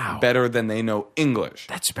Yiddish better than they know English.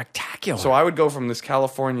 That's spectacular. So I would go from this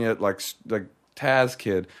California, like Taz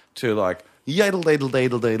kid to, like, yidle dadle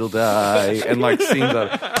dadle dadle die, and, like, scenes of,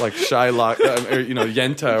 like, Shylock, or,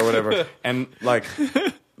 Yenta or whatever, and, like,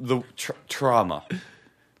 the trauma.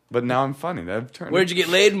 But now I'm funny. I've turned. Where'd you get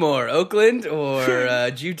laid more, Oakland or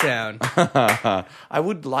Jewtown? I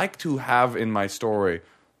would like to have in my story,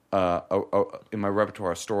 in my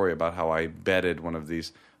repertoire, a story about how I bedded one of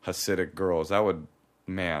these Hasidic girls. That would,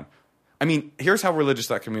 man. I mean, here's how religious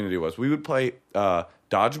that community was. We would play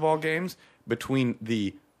dodgeball games between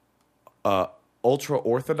the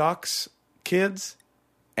ultra-Orthodox kids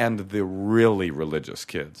and the really religious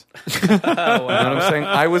kids. You know what I'm saying?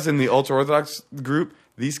 I was in the ultra-Orthodox group.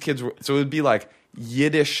 These kids were, so it would be like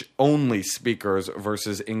Yiddish only speakers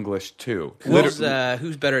versus English too. Who's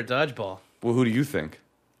better at dodgeball? Well, who do you think?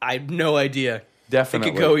 I have no idea. Definitely,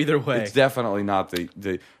 It could go either way. It's definitely not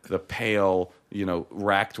the pale,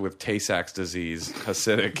 racked with Tay-Sachs disease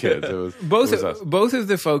Hasidic kids. It was us. both of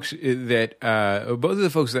the folks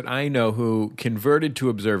that I know who converted to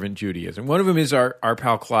observant Judaism. One of them is our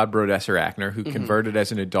pal Claude Brodesser-Achner, who converted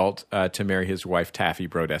as an adult to marry his wife Taffy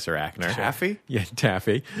Brodesser-Achner. Taffy? Yeah,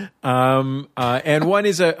 Taffy. And one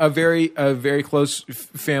is a very close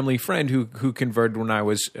family friend who converted when I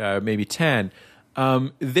was maybe 10.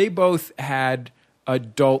 They both had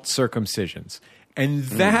adult circumcisions. And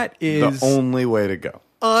that is the only way to go.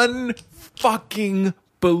 Unfucking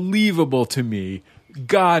believable to me.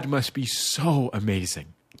 God must be so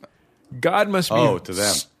amazing. God must be to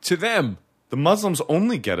them. To them. The Muslims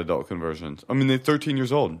only get adult conversions. I mean, they're 13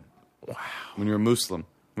 years old. Wow. When you're a Muslim.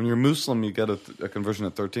 When you're a Muslim, you get a conversion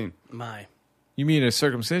at 13. My. You mean a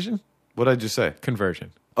circumcision? What did I just say?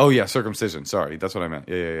 Conversion. Oh, yeah, circumcision. Sorry, that's what I meant.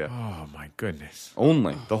 Yeah. Oh, my goodness.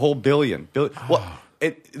 Only. The whole billion. Well,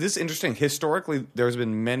 this is interesting. Historically, there's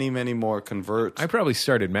been many, many more converts. I probably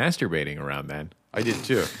started masturbating around then. I did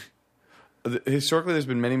too. Historically, there's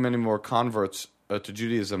been many, many more converts to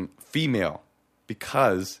Judaism, female,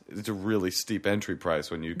 because it's a really steep entry price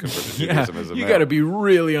when you convert to Judaism as a you male. got to be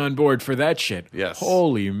really on board for that shit. Yes.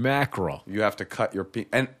 Holy mackerel. You have to cut your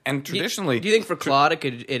and traditionally. Do you think for Claude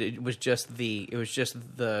it was just the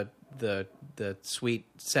sweet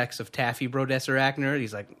sex of Taffy Brodesser-Achner?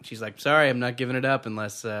 She's like, sorry, I'm not giving it up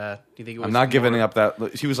unless. Do you think it was? I'm not giving up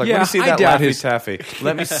that. She was like, Yeah, let me see I that doubt Laffy Taffy.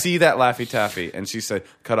 Let me see that Laffy Taffy. And she said,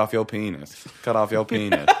 cut off your penis. Cut off your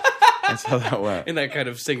penis. That's how that went. in that kind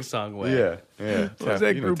of sing-song way. Yeah. What was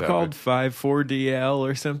that group called? 54DL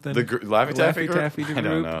or something? The Laffy Taffy group? Taffy I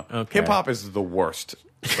don't know. Okay. Hip hop is the worst.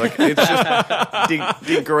 Like, it's just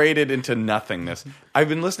degraded into nothingness. I've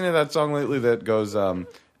been listening to that song lately that goes,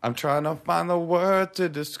 I'm trying to find the word to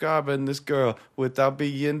describing this girl without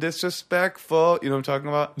being disrespectful. You know what I'm talking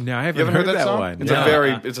about? No, I You haven't heard that song? one. It's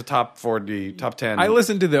No. it's a top 40, top 10. I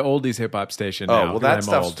listen to the oldies hip hop station Oh, now. well, 'cause that I'm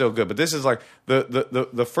stuff's old. still good. But this is like,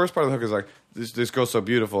 the first part of the hook is like, this girl's so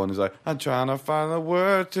beautiful. And he's like, I'm trying to find the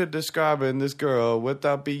word to describing this girl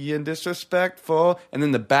without being disrespectful. And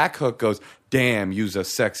then the back hook goes, damn, you's a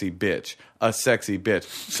sexy bitch. A sexy bitch.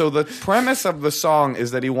 So the premise of the song is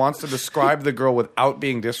that he wants to describe the girl without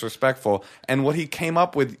being disrespectful. And what he came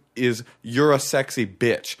up with is, you're a sexy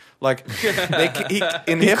bitch. Like,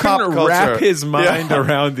 in He hip hop couldn't culture. wrap his mind Yeah.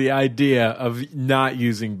 around the idea of not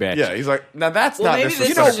using bitch. Yeah, he's like, now that's Well, not maybe this,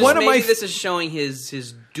 disrespectful. is just, one of my maybe this is showing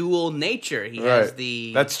his dual nature. He has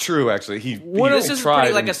the. That's true, actually. this is tried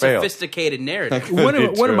pretty like and a failed. sophisticated narrative. One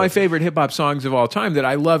of True. my favorite hip hop songs of all time that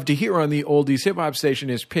I love to hear on the oldies hip hop station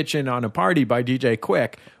is "Pitchin' on a Party" by DJ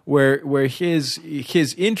Quick, where his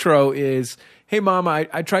intro is, "Hey mama,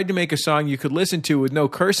 I tried to make a song you could listen to with no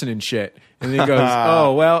cursing and shit," and then he goes,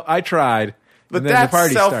 "Oh well, I tried." But and then that's the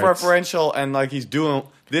party starts. self-referential, and like he's doing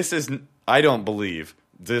This is. I don't believe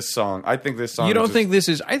this song. I think this song. You don't think this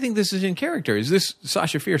is? I think this is in character. Is this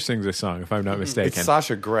Sasha Fierce sings this song? If I'm not mistaken, It's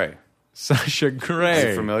Sasha Grey. Sasha Are Grey.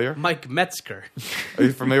 you familiar? Mike Metzger. Are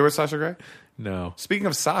you familiar with Sasha Grey? No. Speaking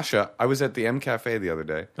of Sasha, I was at the M Cafe the other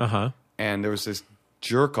day, and there was this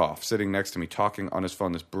jerk off sitting next to me talking on his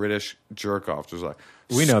phone. This British jerk off just like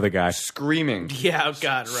We know the guy. screaming. Yeah, oh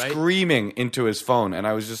God, right? Screaming into his phone, and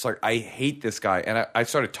I was just like, I hate this guy. And I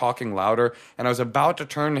started talking louder, and I was about to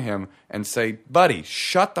turn to him and say, buddy,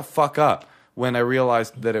 shut the fuck up, when I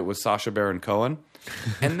realized that it was Sacha Baron Cohen.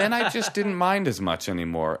 And then I just didn't mind as much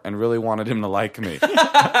anymore and really wanted him to like me.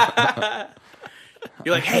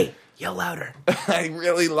 You're like, hey, yell louder. I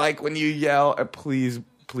really like when you yell, please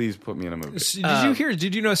put me in a movie.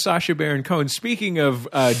 Did you know Sacha Baron Cohen, speaking of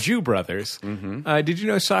Jew brothers, did you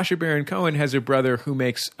know Sacha Baron Cohen has a brother who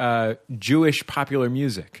makes Jewish popular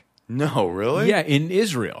music? No, really? Yeah, in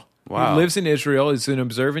Israel. Wow. He lives in Israel, is an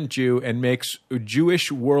observant Jew, and makes Jewish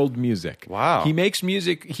world music. Wow. He makes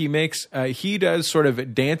music, he does sort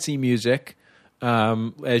of dancey music,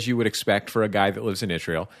 as you would expect for a guy that lives in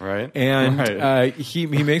Israel. Right. And he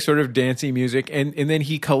makes sort of dancey music, and then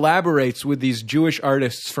he collaborates with these Jewish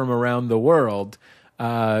artists from around the world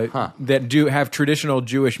that do have traditional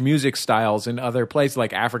Jewish music styles in other places,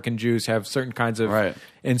 like African Jews have certain kinds of,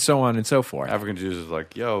 and so on and so forth. African Jews is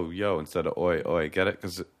like, yo, yo, instead of oi, oi. Get it?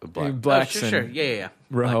 Because Blacks Sure. Yeah.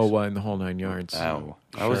 Rehoboth and the whole 9 yards. Ow.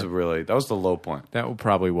 That was the low point. That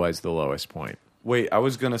probably was the lowest point. Wait, I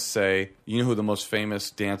was going to say, you know who the most famous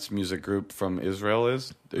dance music group from Israel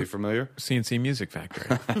is? Are you familiar? CNC Music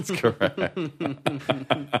Factory. That's correct.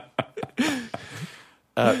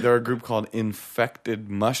 They're a group called Infected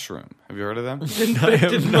Mushroom. Have you heard of them?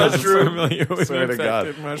 Infected Mushroom. Familiar with Swear to God.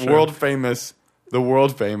 Infected Mushroom. The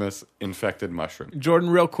world famous Infected Mushroom. Jordan,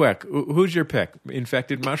 real quick, who's your pick?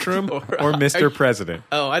 Infected Mushroom or Mr. President?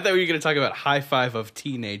 Oh, I thought we were going to talk about High Five of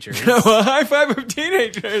Teenagers. High Five of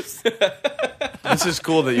Teenagers. This is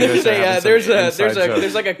cool that you guys are having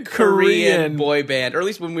there's like a Korean boy band, or at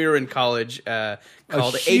least when we were in college, called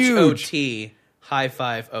HOT. High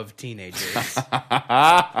Five of Teenagers.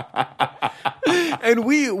 And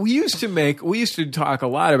we used to talk a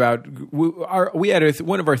lot about we had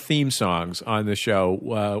one of our theme songs on the show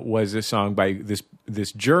was a song by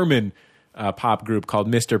this German pop group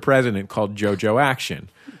called Mr. President called JoJo Action.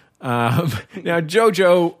 Now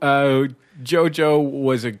JoJo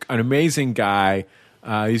was an amazing guy.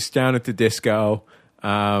 He's down at the disco.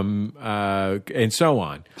 And so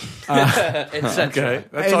on. Okay,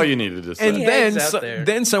 that's all you needed to say. And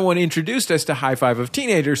then someone introduced us to High Five of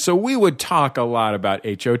Teenagers, so we would talk a lot about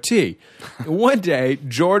HOT. One day,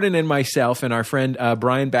 Jordan and myself and our friend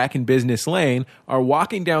Brian back in Business Lane are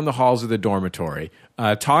walking down the halls of the dormitory,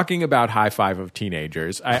 talking about High Five of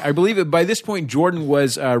Teenagers. I believe that by this point, Jordan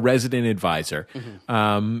was a resident advisor.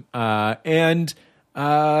 And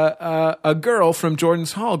a girl from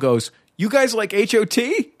Jordan's hall goes, "You guys like HOT?"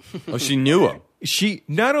 Oh, she knew him. She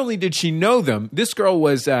not only did she know them, this girl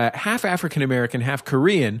was half African American, half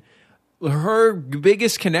Korean. Her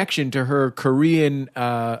biggest connection to her Korean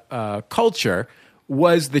culture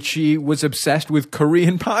was that she was obsessed with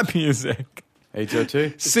Korean pop music.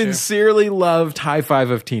 HOT? Sincerely loved High Five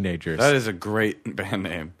of Teenagers. That is a great band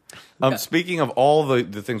name. Speaking of all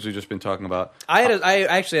the things we've just been talking about, I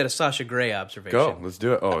actually had a Sasha Grey observation. Go, let's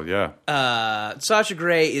do it. Oh yeah. Sasha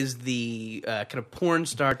Grey is the kind of porn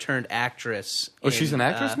star turned actress. She's an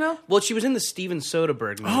actress now? Well, she was in the Steven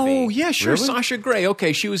Soderbergh movie. Oh yeah, sure. Really? Sasha Grey.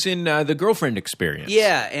 Okay, she was in The Girlfriend Experience.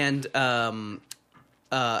 Yeah, and I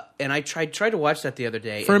tried to watch that the other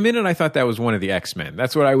day. For a minute, I thought that was one of the X-Men.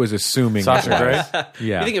 That's what I was assuming. Sasha Grey?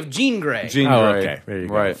 Yeah. You think of Jean Grey. Jean Oh, Grey. okay. There you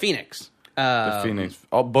go. Right. Phoenix. The Phoenix.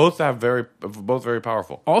 Both very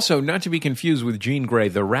powerful. Also, not to be confused with Jean Grey,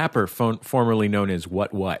 the rapper formerly known as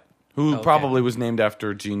What. Who probably was named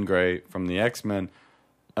after Jean Grey from the X-Men.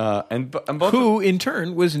 And both Who, in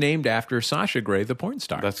turn, was named after Sasha Grey, the porn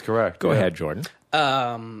star. That's correct. Go ahead, Jordan.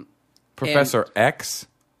 Professor X,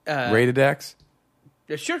 rated X.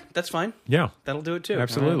 Yeah, sure, that's fine. Yeah. That'll do it too.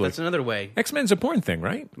 Absolutely. That's another way. X-Men's a porn thing,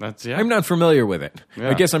 right? That's yeah. I'm not familiar with it. Yeah.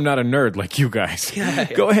 I guess I'm not a nerd like you guys.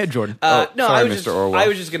 Go ahead, Jordan. No, sorry, I Mr. Orwell.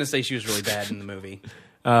 was just going to say she was really bad in the movie.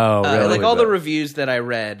 Oh, really? Like all bad. the reviews that I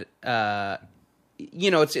read,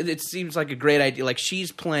 it seems like a great idea. Like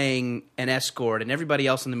she's playing an escort, and everybody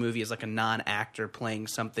else in the movie is like a non-actor playing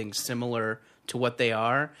something similar to what they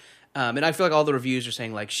are. And I feel like all the reviews are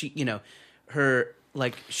saying like her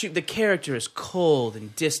like the character is cold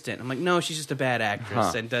and distant. I'm like, no, she's just a bad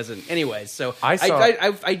actress and doesn't. Anyways, so I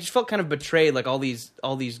just felt kind of betrayed. Like all these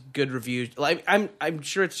good reviews. Like I'm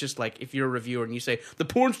sure it's just like if you're a reviewer and you say the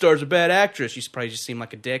porn star's a bad actress, you probably just seem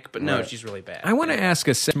like a dick. But no, she's really bad. I want to ask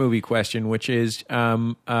a movie question, which is,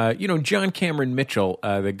 John Cameron Mitchell,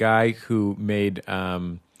 the guy who made.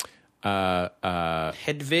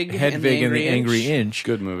 Hedwig and the Angry Inch.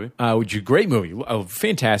 Good movie. Which is a great movie. A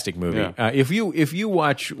fantastic movie. Yeah. If you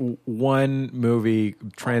watch one movie,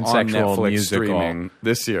 transsexual on Netflix musical, streaming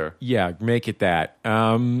this year. Yeah, make it that.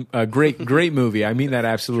 A great movie. I mean that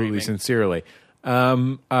absolutely sincerely.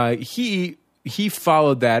 He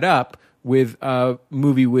followed that up with a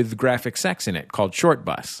movie with graphic sex in it called Short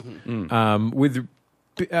Bus, with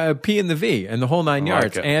P in the V and the whole 9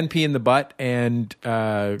 yards, and P in the butt and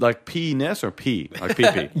like penis or pee, like pee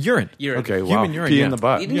pee. urine. Okay, wow. Human urine. Pee in the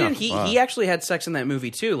butt. He actually had sex in that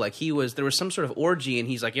movie too. Like there was some sort of orgy, and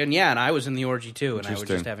he's like, and I was in the orgy too, and I was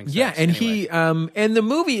just having sex. Yeah, and anyway. and the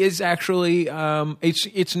movie is actually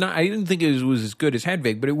it's not. I didn't think it was as good as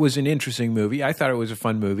Hedwig, but it was an interesting movie. I thought it was a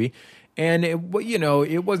fun movie. And it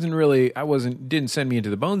wasn't really. Didn't send me into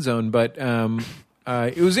the bone zone, but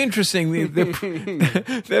it was interesting.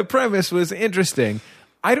 The premise was interesting.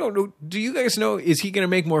 I don't know. Do you guys know? Is he going to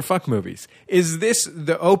make more fuck movies? Is this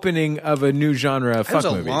the opening of a new genre of fuck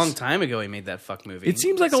movies? It was a long time ago he made that fuck movie. It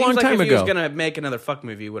seems like a long time if ago. If he was going to make another fuck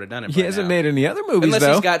movie, he would have done it. He hasn't made any other movies, unless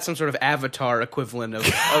though. He's got some sort of Avatar equivalent of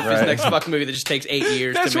his next fuck movie that just takes 8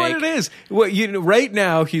 years That's to make. what it is. Well, right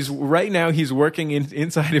now he's working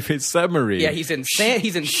inside of his submarine. Yeah, he's in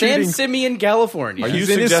San Simeon, California. Are you He's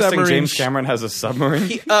in his suggesting submarine. James Cameron has a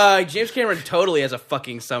submarine? James Cameron totally has a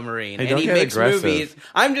fucking submarine, Hey, and don't he get makes aggressive. movies.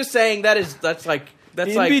 I'm just saying that's like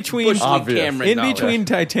between Bush League Cameron. In knowledge. between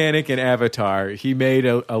Titanic and Avatar, he made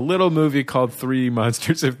a little movie called Three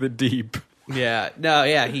Monsters of the Deep. Yeah,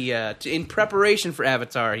 he in preparation for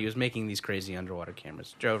Avatar, he was making these crazy underwater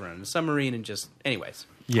cameras, drove around in a submarine, and just anyways.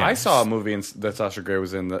 Yeah, I saw a movie that Sasha Grey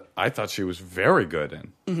was in that I thought she was very good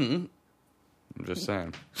in. Mm-hmm. I'm just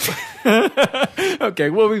saying. Okay,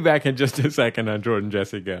 we'll be back in just a second on Jordan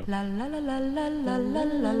Jesse Go. La la la la la la la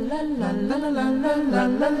la la la.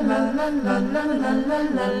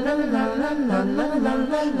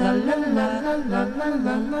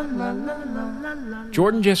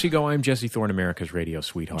 Jordan Jesse Go. I'm Jesse Thorne, America's radio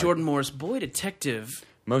sweetheart. Jordan Morris, boy detective.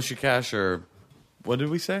 Moshe Kasher, what did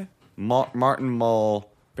we say? Martin Mull,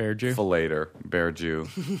 Bear Jew, Filater, Bear Jew,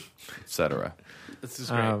 etc. This is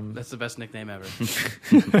great. That's the best nickname ever.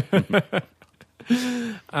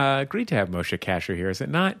 Great to have Moshe Kasher here, is it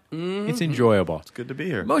not? Mm-hmm. It's enjoyable. It's good to be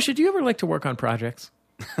here. Moshe, do you ever like to work on projects?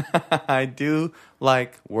 I do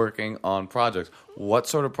like working on projects. What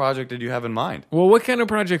sort of project did you have in mind? Well, what kind of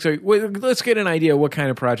projects are? Let's get an idea. What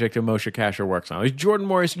kind of project a Moshe Kasher works on? Jordan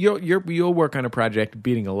Morris, you'll work on a project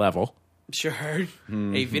beating a level. Sure,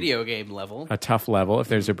 a video game level, a tough level, if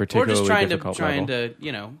there's a particularly difficult level.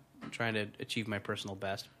 Trying to achieve my personal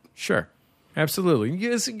best. Sure, absolutely.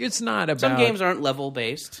 It's not about some games aren't level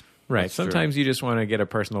based. Right. That's sometimes true. You just want to get a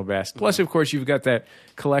personal best. Plus, of course, you've got that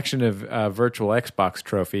collection of virtual Xbox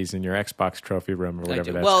trophies in your Xbox trophy room or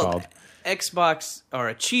whatever that's called. Xbox are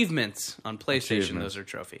achievements on PlayStation. Those are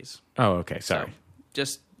trophies. Oh, okay. Sorry. So,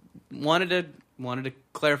 just wanted to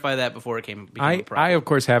clarify that before it became a problem. I, of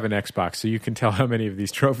course, have an Xbox, so you can tell how many of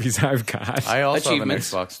these trophies I've got. I also have an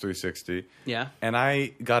Achievements. Xbox 360. Yeah. And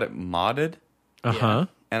I got it modded. Uh-huh.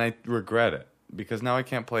 And I regret it because now I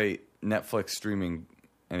can't play Netflix streaming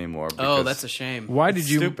anymore. Oh, that's a shame. Why did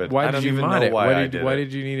you? Stupid. Why I did don't you even mod know it? why Why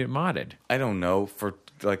did you need it modded? I don't know, for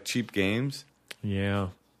like cheap games. Yeah.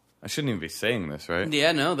 I shouldn't even be saying this, right?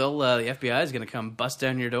 Yeah, no, the FBI is going to come bust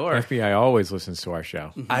down your door FBI always listens to our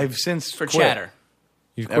show. I've since for quit. chatter.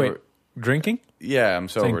 You quit drinking? Yeah, I'm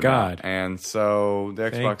sober Thank God. now. And so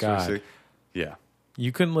the Thank Xbox God. 360. Yeah,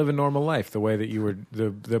 You couldn't live a normal life the way that you were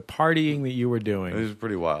the partying that you were it doing. was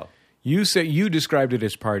pretty wild. You described it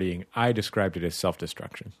as partying. I described it as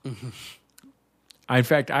self-destruction. In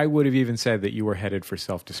fact, I would have even said that you were headed for I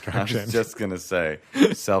self-destruction. was just gonna say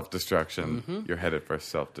self-destruction. You're headed for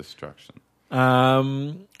self-destruction.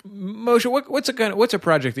 Moshe, what's a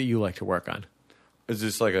project that you like to work on? Is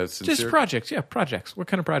this like a sincere? Just projects, yeah, projects. What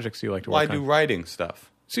kind of projects do you like to Well, I work on? do writing stuff.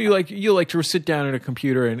 So you like to sit down at a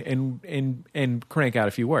computer and crank out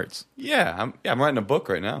a few words. Yeah, I'm writing a book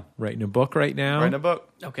right now. Writing a book right now. Writing a book.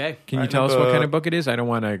 Okay. Can you writing tell a us what kind book. of book it is? I don't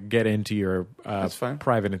want to get into your That's fine.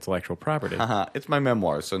 private intellectual property. It's my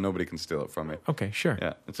memoir, so nobody can steal it from me. Okay, sure.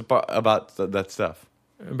 Yeah, it's about that stuff.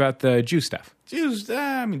 About the Jew stuff. Jew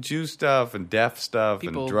stuff and deaf stuff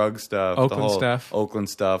People- and drug stuff. Oakland the whole stuff. Oakland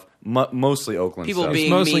stuff. Mostly Oakland People stuff. being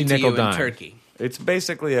mostly mean to nickel you dime. in Turkey. It's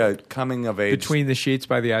basically a coming of age. Between the Sheets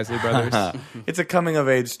by the Isley Brothers. It's a coming of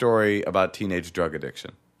age story about teenage drug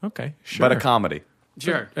addiction, Okay, sure. but a comedy.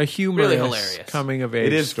 Sure. A humorous Really hilarious. coming of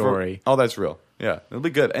age story. That's real. Yeah, it'll be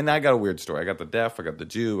good. And I got a weird story. I got the deaf, I got the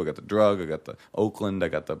Jew, I got the drug, I got the Oakland, I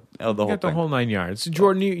got the whole Got the thing. whole 9 yards.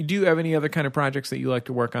 Jordan, do you have any other kind of projects that you like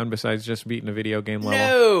to work on besides just beating a video game level?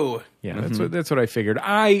 No. Yeah, that's what I figured.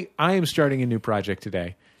 I am starting a new project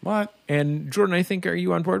today. What? And Jordan, I think, are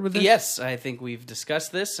you on board with this? Yes, I think we've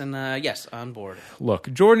discussed this, and yes, on board.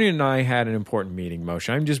 Look, Jordan and I had an important meeting, Moshe.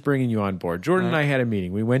 I'm just bringing you on board. Jordan and I had a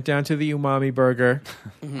meeting. We went down to the Umami Burger.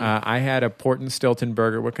 I had a Port and Stilton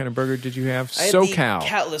burger. What kind of burger did you have? I had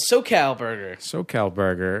SoCal. the SoCal burger. SoCal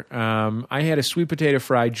burger. I had a sweet potato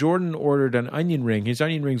fry. Jordan ordered an onion ring. His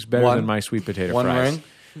onion ring's better than my sweet potato fries.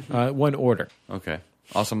 One ring? One order. Okay.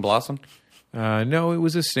 Awesome Blossom? No, it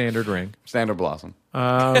was a standard ring. Standard Blossom.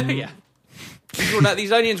 Yeah.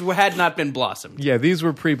 These onions had not been blossomed. Yeah, these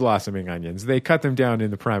were pre-blossoming onions. They cut them down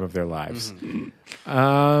in the prime of their lives.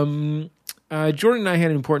 Jordan and I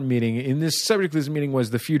had an important meeting. And this subject of this meeting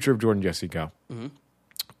was the future of Jordan Jesse Go.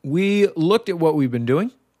 We looked at what we've been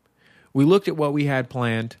doing. We looked at what we had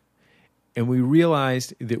planned. And we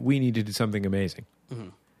realized that we needed to do something amazing.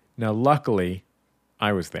 Now, luckily,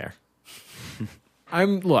 I was there. A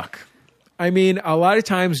lot of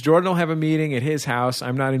times Jordan will have a meeting at his house.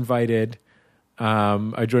 I'm not invited.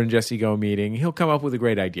 A Jordan Jesse Go meeting. He'll come up with a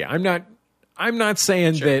great idea. I'm not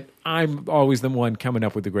saying that I'm always the one coming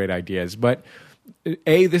up with the great ideas, but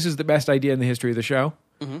A, this is the best idea in the history of the show.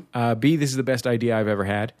 B, this is the best idea I've ever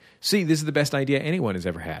had. C, this is the best idea anyone has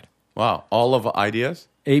ever had. Wow. All of ideas?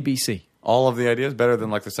 A, B, C. All of the ideas? Better than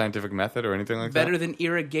like the scientific method or anything like that? Better than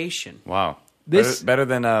irrigation. Wow. This- better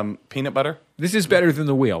than peanut butter? This is better than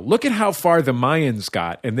the wheel. Look at how far the Mayans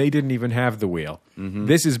got, and they didn't even have the wheel.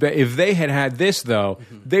 This is if they had had this, though,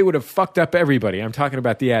 they would have fucked up everybody. I'm talking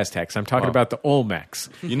about the Aztecs. I'm talking about the Olmecs.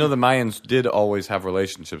 You know, the Mayans did always have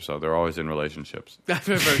relationships, though. They're always in relationships. I've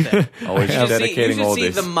heard that. Always dedicating You should see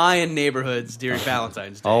oldies. the Mayan neighborhoods during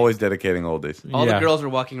Valentine's Day. Always dedicating oldies. All Yeah. the girls are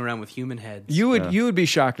walking around with human heads. You would be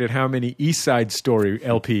shocked at how many East Side Story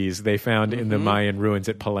LPs they found in the Mayan ruins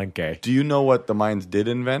at Palenque. Do you know what the Mayans did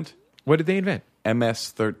invent? What did they invent?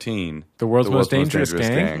 MS-13. The world's most dangerous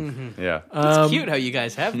gang? Yeah. It's cute how you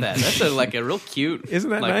guys have that. That's a real cute, Isn't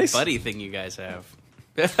that like, nice? buddy thing you guys have.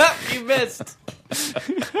 You missed.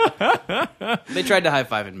 They tried to high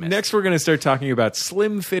five and missed. Next, we're going to start talking about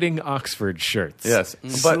slim-fitting Oxford shirts. Yes. But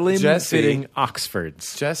Slim-fitting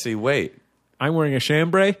Oxfords. Jesse, wait. I'm wearing a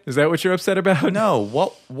chambray? Is that what you're upset about? No,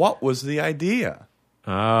 what was the idea?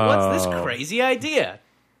 What's this crazy idea?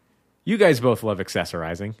 You guys both love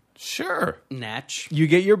accessorizing. Sure. Natch. You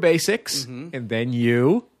get your basics, and then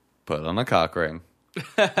you... Put on a cock ring.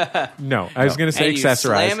 No, I was going to say And you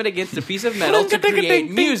accessorize. slam it against a piece of metal to create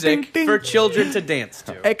music for children to dance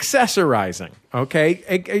to. Accessorizing, okay?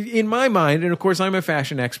 In my mind, and of course I'm a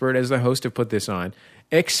fashion expert as the host have put this on,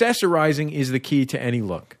 accessorizing is the key to any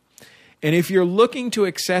look. And if you're looking to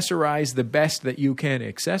accessorize the best that you can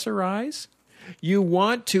accessorize, you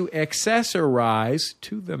want to accessorize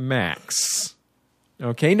to the max.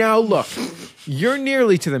 Okay, now look, you're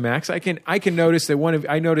nearly to the max. I can notice that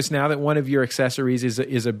I notice now that one of your accessories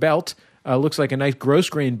is a belt. Looks like a nice gross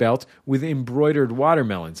grain belt with embroidered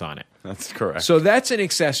watermelons on it. That's correct. So that's an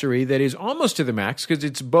accessory that is almost to the max because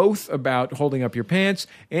it's both about holding up your pants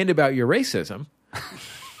and about your racism.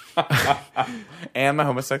 And my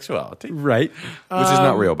homosexuality. Right. Which is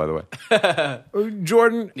not real, by the way.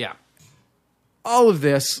 Jordan, Yeah. all of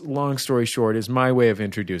this, long story short, is my way of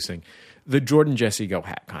introducing the Jordan Jesse Go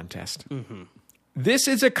Hat Contest. This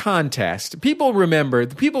is a contest.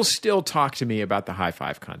 People still talk to me about the high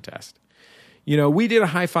five contest. You know, we did a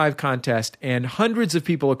high five contest, and hundreds of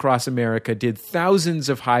people across America did thousands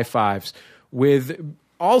of high fives with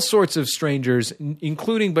all sorts of strangers,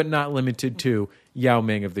 including but not limited to Yao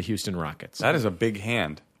Ming of the Houston Rockets. That is a big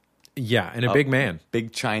hand. Yeah, and a big man.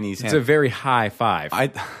 Big Chinese It's hand. a very high five.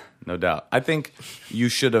 No doubt. I think you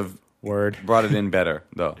should have Word. brought it in better,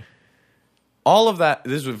 though. All of that,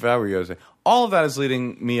 this is what Valerie was saying, all of that is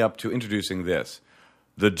leading me up to introducing this.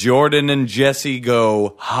 The Jordan and Jesse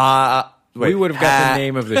Go We would have got the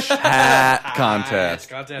name of the hat contest.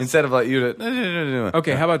 contest. Instead of like you to...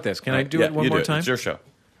 Okay, how about this? Can I do it one more time? It's your show.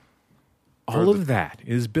 All of that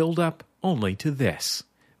is build up only to this.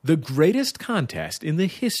 The greatest contest in the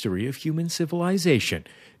history of human civilization.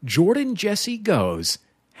 Jordan Jesse Go's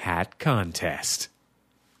Hat Contest.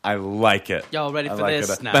 I like it. Y'all ready for I like this?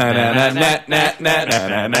 it. Nah.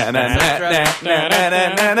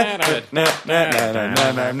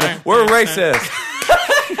 We're racist.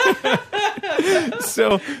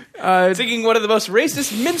 So, Singing one of the most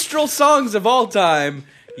racist minstrel songs of all time.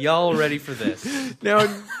 Y'all ready for this? now,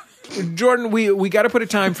 Jordan, we got to put a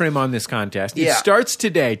time frame on this contest. It starts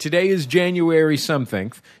today. Today is January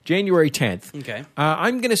something, January 10th. Okay.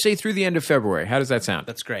 I'm going to say through the end of February. How does that sound?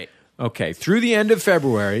 That's great. Okay, through the end of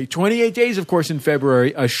February, 28 days, of course, in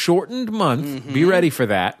February, a shortened month. Mm-hmm. Be ready for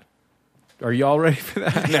that. Are y'all ready for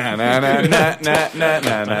that?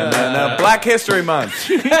 No. Black History Month.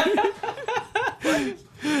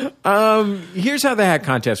 Here's how the hat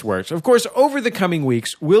contest works. Of course, over the coming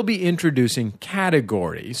weeks, we'll be introducing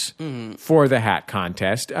categories for the hat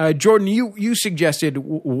contest. Jordan, you suggested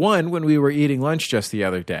one when we were eating lunch just the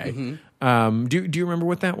other day. Do you remember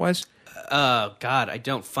what that was? God, I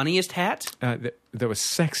don't. Funniest hat? That was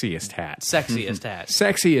sexiest hat. Sexiest hat.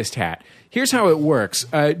 Sexiest hat. Here's how it works.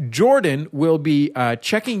 Jordan will be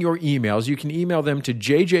checking your emails. You can email them to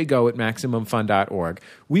jjgo@maximumfun.org.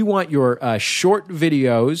 We want your short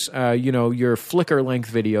videos, your Flickr-length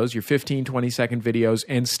videos, your 15, 20-second videos,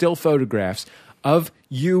 and still photographs of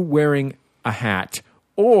you wearing a hat.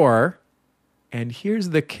 Or, and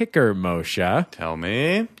here's the kicker, Moshe. Tell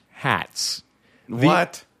me. Hats.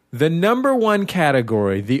 What? The number one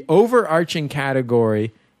category, the overarching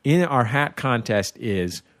category in our hat contest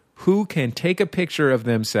is who can take a picture of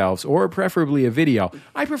themselves, or preferably a video.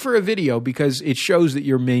 I prefer a video because it shows that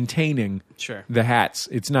you're maintaining the hats.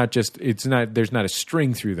 There's not a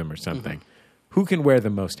string through them or something. Who can wear the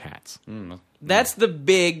most hats? That's the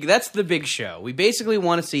big show. We basically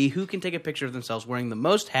want to see who can take a picture of themselves wearing the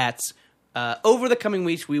most hats. Over the coming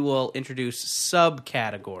weeks, we will introduce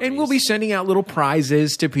subcategories. And we'll be sending out little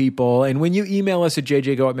prizes to people. And when you email us at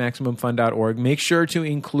jjgo@maximumfun.org, make sure to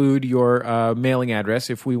include your mailing address.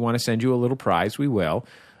 If we want to send you a little prize, we will.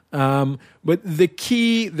 But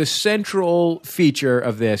the central feature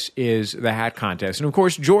of this is the hat contest. And of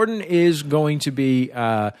course, Jordan is going to be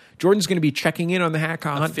checking in on the hat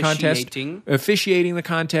contest, officiating the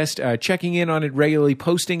contest, checking in on it regularly,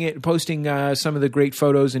 posting some of the great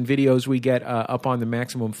photos and videos we get up on the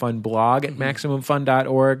Maximum Fun blog at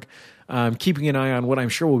maximumfun.org. Keeping an eye on what I'm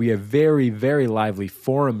sure will be a very, very lively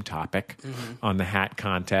forum topic on the hat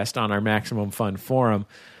contest on our Maximum Fun forum.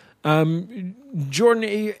 Jordan,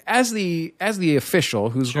 as the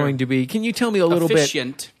official who's going to be, can you tell me a little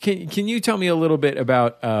bit? Can you tell me a little bit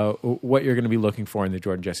about what you're going to be looking for in the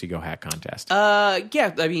Jordan Jesse Go hat contest?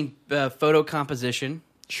 Photo composition.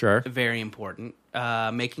 Sure, very important.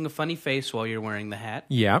 Making a funny face while you're wearing the hat.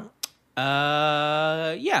 Yeah.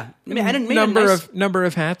 I didn't number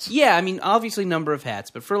of hats. Yeah, I mean, obviously number of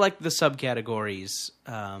hats, but for like the subcategories.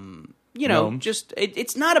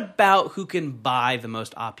 It's not about who can buy the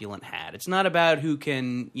most opulent hat. It's not about who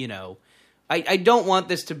can, I don't want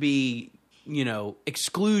this to be,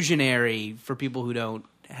 exclusionary for people who don't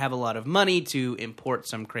have a lot of money to import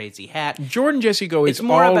some crazy hat. Jordan Jesse Go is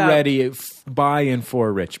already by and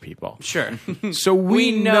for rich people. Sure. So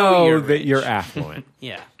we know that you're affluent.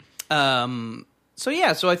 Yeah.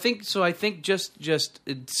 So I think just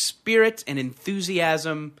spirit and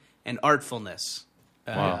enthusiasm and artfulness.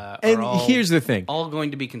 Wow. And here's the thing. All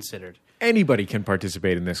going to be considered. Anybody can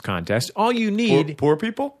participate in this contest. All you need... Poor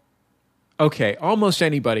people? Okay, almost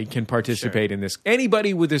anybody can participate in this.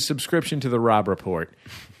 Anybody with a subscription to the Rob Report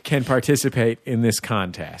can participate in this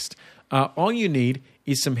contest. All you need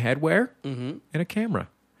is some headwear and a camera.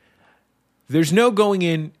 There's no going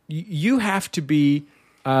in... You have to be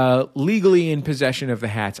legally in possession of the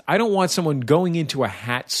hats. I don't want someone going into a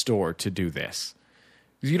hat store to do this.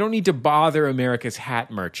 You don't need to bother America's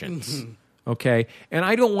hat merchants, okay? And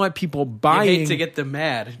I don't want people buying... You hate to get them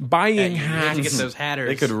mad. Buying hats. You hate to get those hatters.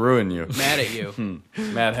 They could ruin you. Mad at you.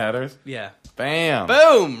 Mad hatters? Yeah. Bam.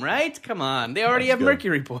 Boom, right? Come on. They already have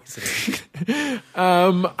mercury poisoning.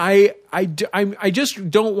 I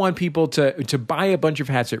just don't want people to buy a bunch of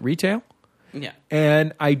hats at retail. Yeah.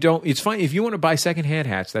 And it's fine. If you want to buy secondhand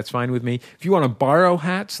hats, that's fine with me. If you want to borrow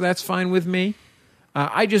hats, that's fine with me.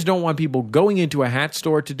 I just don't want people going into a hat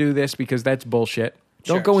store to do this because that's bullshit.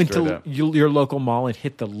 Don't go into your local mall and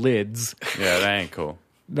hit the lids. Yeah, that ain't cool.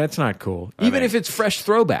 That's not cool. Even if it's fresh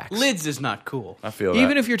throwbacks. Lids is not cool. I feel that.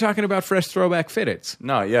 Even if you're talking about fresh throwback fitteds.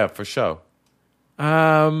 No, yeah, for sure.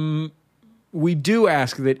 We do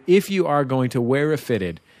ask that if you are going to wear a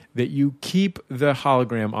fitted, that you keep the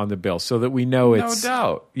hologram on the bill so that we know it's... No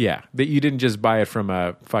doubt. Yeah, that you didn't just buy it from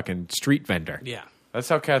a fucking street vendor. Yeah. That's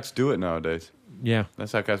how cats do it nowadays. Yeah.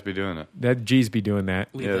 That's how cats be doing it. That G's be doing that.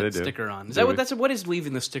 Leave that sticker on. Is that what is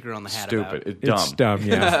leaving the sticker on the hat Stupid. about? It's dumb. It's dumb,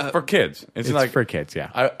 yeah. For kids. It's like for kids, yeah.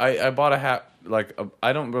 I bought a hat,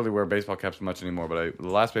 I don't really wear baseball caps much anymore, but the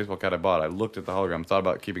last baseball cap I bought, I looked at the hologram, thought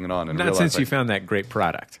about keeping it on. And Not realized, since you found that great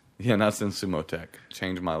product. Yeah, not since Sumo Tech.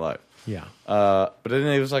 Changed my life. Yeah. But then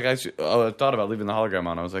it was like, I thought about leaving the hologram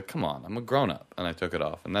on. I was like, come on, I'm a grown-up. And I took it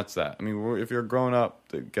off. And that's that. I mean, if you're a grown-up,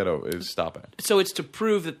 get over it. Stop it. So it's to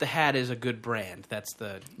prove that the hat is a good brand. That's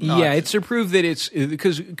the... Yeah, it's to prove that it's...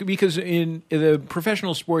 Because in the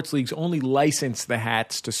professional sports leagues only license the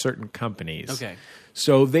hats to certain companies. Okay.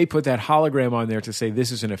 So they put that hologram on there to say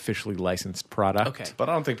this is an officially licensed product. Okay. But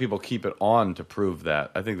I don't think people keep it on to prove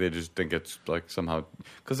that. I think they just think it's like somehow...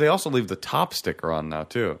 Because they also leave the top sticker on now,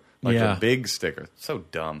 too. Like Yeah. the big sticker. So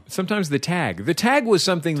dumb. Sometimes the tag. The tag was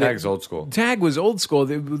something Tag's old school. Tag was old school.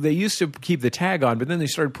 They used to keep the tag on, but then they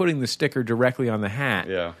started putting the sticker directly on the hat.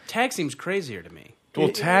 Yeah. Tag seems crazier to me. Well,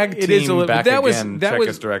 tag it team is a little- back that was- again. that Check was-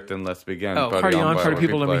 us direct and let's begin. Oh, Party on, party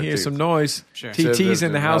people, let me play hear teeth. some noise. Sure. TT's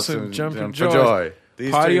in the house and jumping for joy.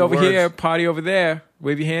 These Party three over words- here, party over there.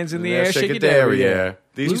 Wave your hands in the air, shake your derriere. derriere.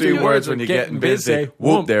 These These three three words when you're getting busy. Whoop,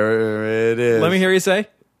 Whoop. there it is. Let me hear you say.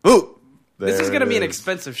 Whoop. This is There going to it be an is.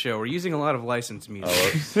 expensive show. We're using a lot of licensed music.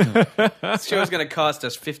 Oh, This show is going to cost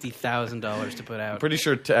us $50,000 to put out. pretty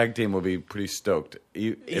sure tag team will be pretty stoked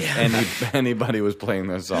if anybody was playing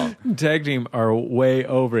their song. Tag team are way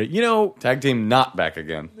over it. You know, Tag team not back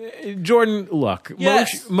again. Jordan, look,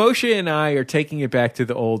 Yes. Moshe and I are taking it back to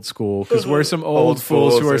the old school because we're some old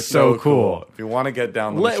fools who are so cool. If you want to get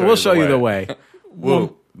down, We'll show you the way.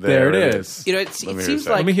 Whoop. There it is. You know, it Let me hear seems you say.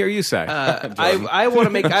 like Let me hear you say. I want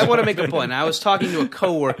to make a point. I was talking to a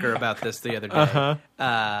coworker about this the other day.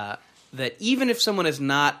 That even if someone is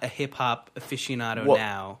not a hip hop aficionado Well,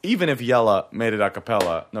 now, even if Yella made it a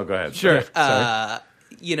cappella, no, go ahead. Sure. Sorry.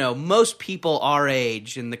 you know, most people our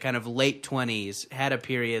age in the kind of late 20s had a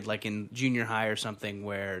period like in junior high or something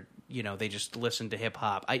where, you know, they just listened to hip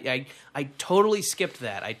hop. I totally skipped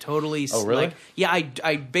that. I totally Oh, really? like, yeah,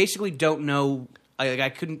 I basically don't know. I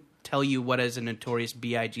couldn't tell you what is a Notorious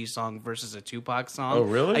B.I.G. song versus a Tupac song. Oh,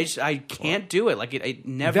 really? I can't do it. Like it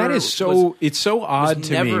never. That is so. It's so odd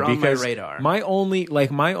to me never on my because radar. my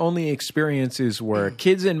only experiences were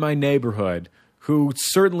kids in my neighborhood who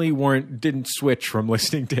certainly didn't switch from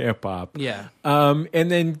listening to hip hop. Yeah.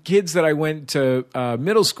 And then kids that I went to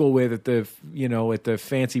middle school with at the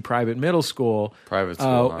fancy private middle school. Private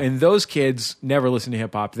school, huh? And those kids never listened to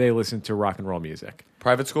hip hop. They listened to rock and roll music.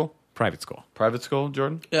 Private school? Private school. Private school,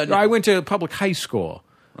 Jordan? No. I went to public high school.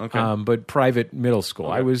 Okay. But private middle school.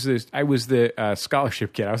 Okay. I was the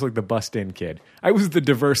scholarship kid. I was like the bust-in kid. I was the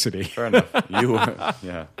diversity. Fair enough. You were,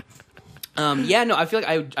 yeah. Yeah, no, I feel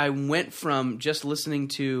like I went from just listening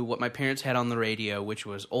to what my parents had on the radio, which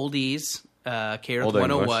was oldies, KRF Old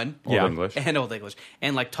 101, English. Old Yeah. English. and Old English,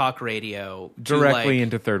 and like talk radio, to, Directly like,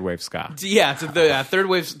 into third wave ska. yeah, to the third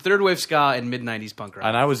wave ska and mid '90s punk rock.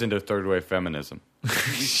 And I was into third wave feminism.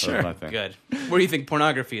 Sure. My thing. Good. Where do you think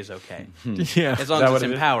pornography is okay? Yeah. As long That as what it's it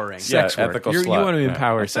is? empowering. Yeah, Sex work. ethical You slut. want to Yeah.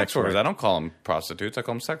 empower Sex sex workers. work. I don't call them prostitutes. I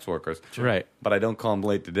call them sex workers. Right. But I don't call them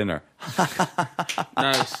late to dinner.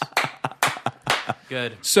 Nice.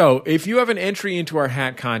 Good. So, if you have an entry into our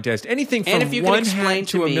hat contest, anything from And if you can one explain hat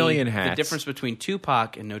to a me million hats, the difference between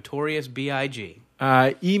Tupac and Notorious B.I.G.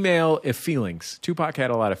 Email if feelings. Tupac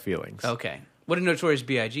had a lot of feelings. Okay. What did Notorious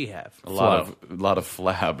B.I.G. have? A lot of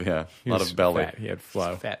flab, yeah. He A lot was of belly. fat. He had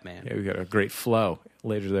flow. Fat man. Yeah, we got a great flow.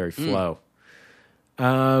 Legendary flow.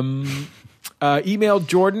 Email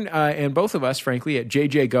Jordan and both of us, frankly, at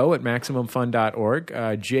jjgo@maximumfun.org.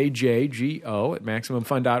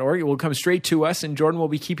 jjgo@maximumfun.org. It will come straight to us, and Jordan will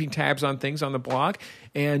be keeping tabs on things on the blog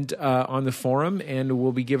and on the forum, and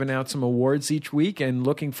we'll be giving out some awards each week and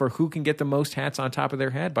looking for who can get the most hats on top of their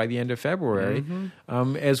head by the end of February,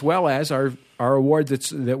 as well as our award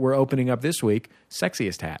that we're opening up this week,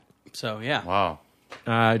 Sexiest Hat. So, yeah. Wow.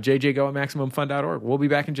 jjgo@maximumfun.org. We'll be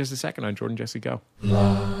back in just a second on Jordan Jesse Go.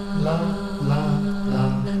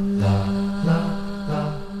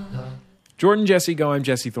 Jordan Jesse Go. I'm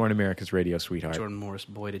Jesse Thorne, America's radio sweetheart. Jordan Morris,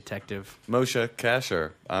 boy detective. Moshe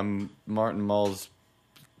Kasher. I'm Martin Mull's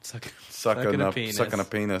sucking a penis. a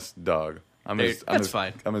penis dog. That's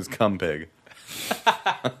fine. I'm his cum pig.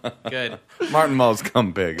 Good. Martin Mull's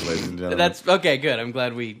cum pig, ladies and gentlemen. That's okay. Good. I'm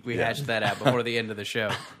glad we hashed that out before the end of the show.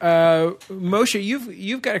 Moshe,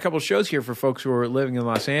 you've got a couple shows here for folks who are living in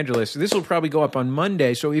Los Angeles. This will probably go up on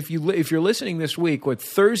Monday. So if you're listening this week,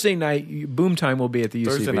 Thursday night Boom Time will be at the UCB,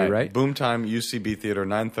 Thursday night, right? Boom Time, UCB Theater,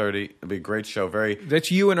 9:30. It'll be a great show.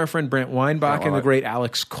 That's you and our friend Brent Weinbach and the Weinbach. great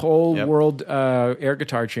Alex Cole, Yep. world air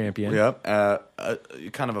guitar champion. Yep.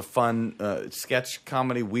 Kind of a fun sketch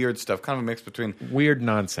comedy, weird stuff. Kind of a mix between Weird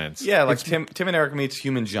nonsense. yeah, like Tim and Eric meets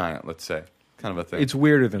Human Giant. Let's say, kind of a thing. It's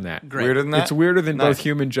weirder than that. Great. weirder than that. It's weirder than Nice. both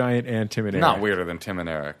Human Giant and Tim and Eric. Not weirder than Tim and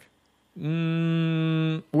Eric.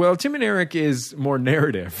 Well, Tim and Eric is more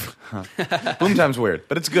narrative. Boomtime's weird,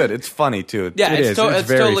 but it's good. It's funny too. Yeah, It it's, is. It's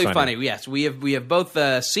very totally funny. funny. Yes, we have both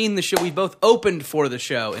seen the show. We both opened for the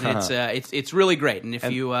show, and it's really great. And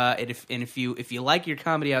if you like your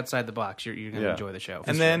comedy outside the box, you're going to enjoy the show.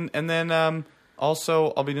 And then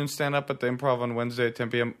also I'll be doing stand up at the Improv on Wednesday at 10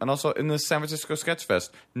 p.m. and also in the San Francisco Sketch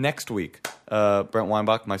Fest next week. Brent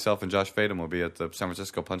Weinbach, myself, and Josh Fadem will be at the San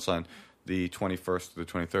Francisco Punchline the 21st to the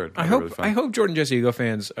 23rd. I hope Jordan Jesse Go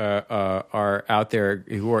fans are out there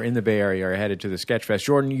who are in the Bay Area are headed to the Sketchfest.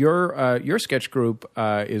 Jordan, your sketch group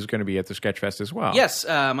is going to be at the Sketchfest as well. Yes,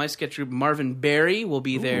 my sketch group Marvin Berry will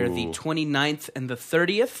be there the 29th and the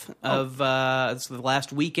 30th of it's the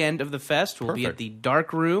last weekend of the fest. We'll be at the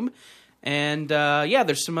Dark Room. And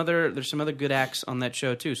there's some other good acts on that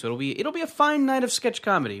show too. So it'll be a fine night of sketch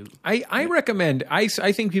comedy. I recommend. I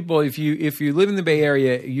think people, if you live in the Bay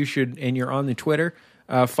Area, you should, and you're on the Twitter,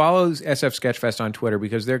 follow SF Sketchfest on Twitter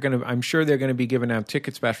because I'm sure they're gonna be giving out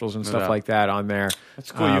ticket specials and stuff like that on there.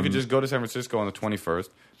 That's cool. You could just go to San Francisco on the 21st,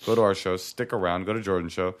 go to our show, stick around, go to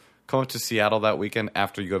Jordan's show. Come up to Seattle that weekend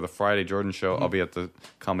after you go to the Friday Jordan show. I'll be at the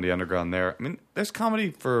Comedy Underground there. I mean, there's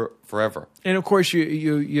comedy for forever. And of course,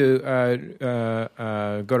 you go to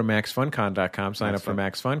maxfuncon.com, sign up for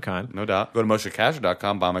MaxFunCon. No doubt. Go to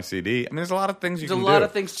moshekasher.com, buy my CD. I mean, there's a lot of things you can do. There's a lot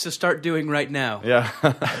of things to start doing right now. Yeah.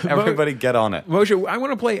 Everybody get on it. Moshe, I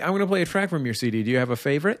want to play a track from your CD. Do you have a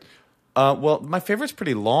favorite? Well, my favorite's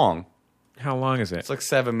pretty long. How long is it? It's like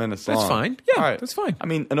 7 minutes long. That's fine. Yeah, all right. That's fine. I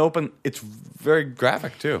mean, it's very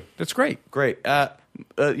graphic, too. That's great. Great.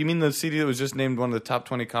 You mean the CD that was just named one of the top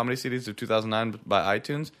 20 comedy CDs of 2009 by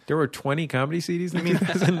iTunes? There were 20 comedy CDs in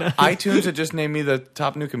 2009? iTunes had just named me the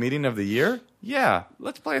top new comedian of the year? Yeah.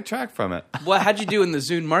 Let's play a track from it. Well, how'd you do in the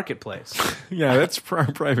Zune Marketplace? Yeah, that's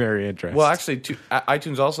our primary interest. Well, actually,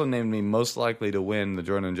 iTunes also named me most likely to win the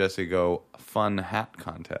Jordan and Jesse Go Fun Hat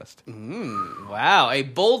Contest. Wow, a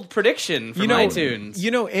bold prediction from iTunes.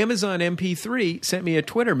 Amazon MP3 sent me a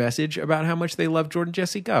Twitter message about how much they love Jordan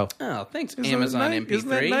Jesse Go. Oh, thanks, Amazon MP3. Isn't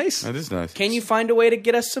that nice? That is nice. Can you find a way to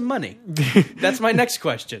get us some money? That's my next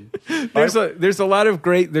question. There's a lot of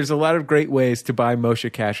great ways to buy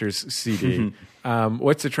Moshe Kasher's CD.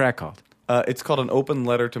 What's the track called? It's called An Open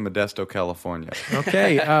Letter to Modesto, California.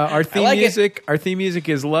 Okay. Our theme like music. Our theme music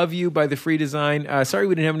is "Love You" by The Free Design. Sorry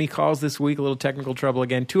we didn't have any calls this week. A little technical trouble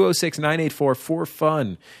again.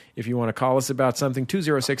 206-984-4FUN. If you want to call us about something,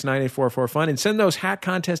 206-984-4FUN, and send those hat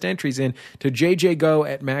contest entries in to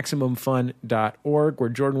jjgo@maximumfun.org, where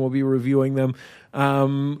Jordan will be reviewing them.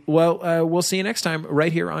 We'll see you next time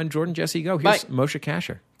right here on Jordan Jesse Go. Here's Moshe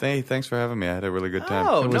Kasher. Hey, thanks for having me. I had a really good time.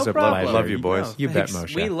 Oh, It was no a problem. pleasure. Love you, boys. No, You bet,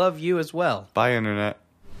 thanks. Moshe. We love you as well. Bye, Internet.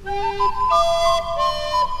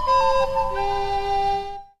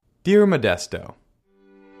 Dear Modesto,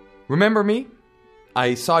 remember me?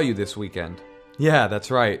 I saw you this weekend. Yeah, that's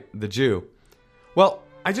right, the Jew. Well,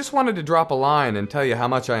 I just wanted to drop a line and tell you how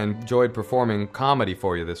much I enjoyed performing comedy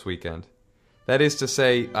for you this weekend. That is to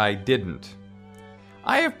say, I didn't.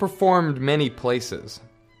 I have performed many places.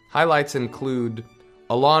 Highlights include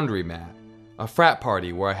a laundromat, a frat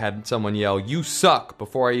party where I had someone yell, "You suck,"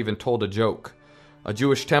 before I even told a joke, a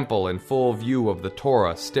Jewish temple in full view of the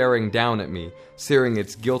Torah staring down at me, searing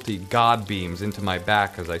its guilty God beams into my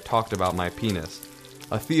back as I talked about my penis,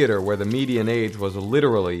 a theater where the median age was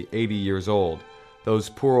literally 80 years old. Those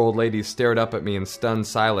poor old ladies stared up at me in stunned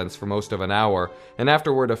silence for most of an hour, and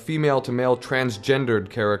afterward a female-to-male transgendered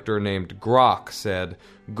character named Grok said,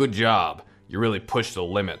 "Good job, you really pushed the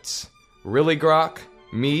limits." Really, Grok?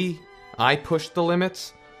 Me? I pushed the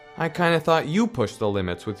limits? I kinda thought you pushed the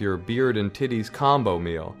limits with your beard and titties combo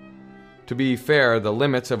meal. To be fair, the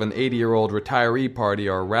limits of an 80-year-old retiree party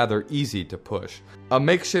are rather easy to push. A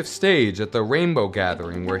makeshift stage at the Rainbow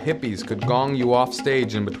Gathering where hippies could gong you off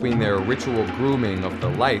stage in between their ritual grooming of the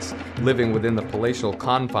lice living within the palatial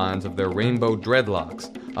confines of their rainbow dreadlocks.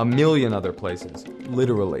 A million other places.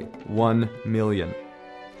 Literally, 1 million.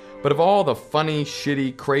 But of all the funny,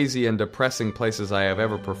 shitty, crazy, and depressing places I have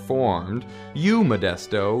ever performed, you,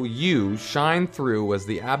 Modesto, you shine through as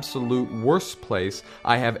the absolute worst place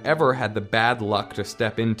I have ever had the bad luck to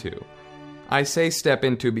step into. I say step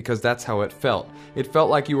into because that's how it felt. It felt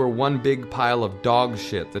like you were one big pile of dog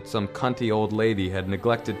shit that some cunty old lady had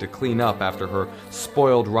neglected to clean up after her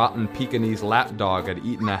spoiled, rotten Pekingese lapdog had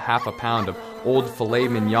eaten a half a pound of old filet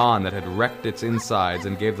mignon that had wrecked its insides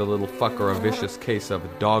and gave the little fucker a vicious case of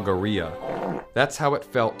doggarrhea. That's how it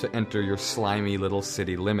felt to enter your slimy little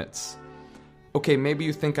city limits. Okay, maybe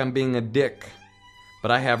you think I'm being a dick,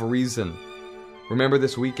 but I have reason. Remember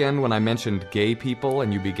this weekend when I mentioned gay people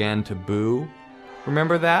and you began to boo?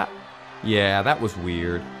 Remember that? Yeah, that was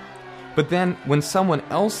weird. But then when someone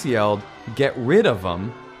else yelled, "Get rid of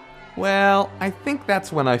them," well, I think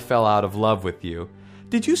that's when I fell out of love with you.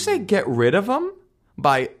 Did you say get rid of them?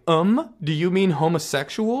 By do you mean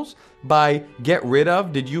homosexuals? By get rid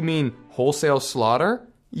of, did you mean wholesale slaughter?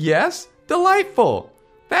 Yes? Delightful!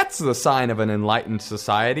 That's the sign of an enlightened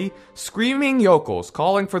society. Screaming yokels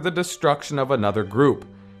calling for the destruction of another group.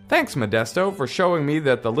 Thanks, Modesto, for showing me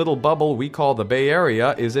that the little bubble we call the Bay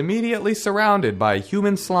Area is immediately surrounded by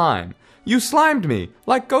human slime. You slimed me,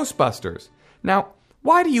 like Ghostbusters. Now,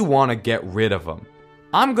 why do you want to get rid of them?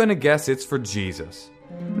 I'm going to guess it's for Jesus.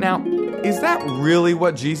 Now, is that really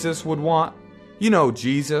what Jesus would want? You know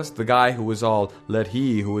Jesus, the guy who was all, "Let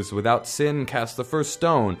he who is without sin cast the first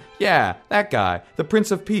stone." Yeah, that guy, the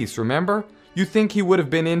Prince of Peace, remember? You think he would have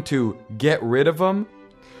been into get rid of them?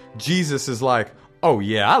 Jesus is like, "Oh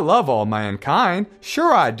yeah, I love all mankind.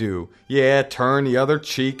 Sure I do. Yeah, turn the other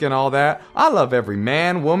cheek and all that. I love every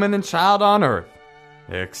man, woman, and child on earth.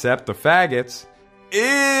 Except the faggots."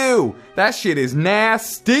 Ew! That shit is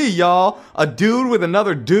nasty, y'all. A dude with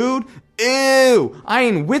another dude? Ew! I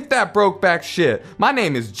ain't with that brokeback shit. My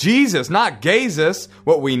name is Jesus, not Gaysus.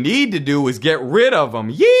 What we need to do is get rid of them.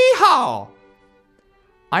 Yeehaw!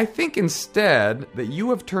 I think instead that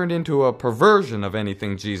you have turned into a perversion of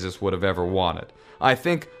anything Jesus would have ever wanted. I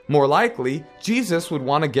think, more likely, Jesus would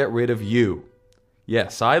want to get rid of you.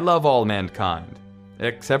 Yes, I love all mankind.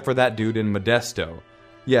 Except for that dude in Modesto.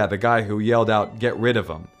 Yeah, the guy who yelled out, "Get rid of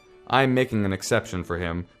him." I'm making an exception for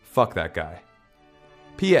him. Fuck that guy.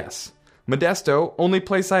 P.S. Modesto, only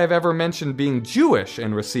place I have ever mentioned being Jewish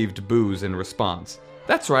and received boos in response.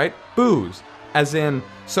 That's right, boos. As in,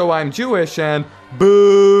 so I'm Jewish and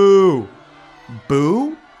boo!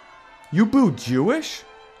 Boo? You boo Jewish?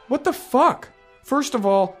 What the fuck? First of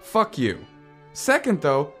all, fuck you. Second,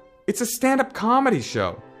 though, it's a stand-up comedy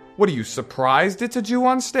show. What are you, surprised it's a Jew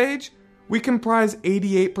on stage? We comprise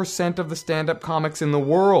 88% of the stand-up comics in the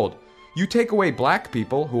world. You take away black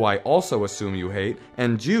people, who I also assume you hate,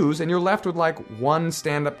 and Jews, and you're left with like one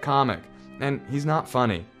stand-up comic. And he's not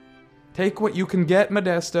funny. Take what you can get,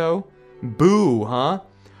 Modesto. Boo, huh?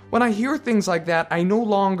 When I hear things like that, I no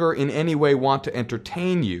longer in any way want to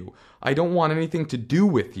entertain you. I don't want anything to do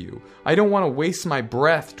with you. I don't want to waste my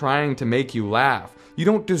breath trying to make you laugh. You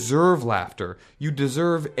don't deserve laughter. You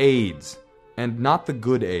deserve AIDS. And not the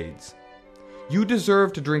good AIDS. You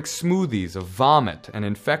deserve to drink smoothies of vomit and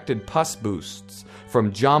infected pus boosts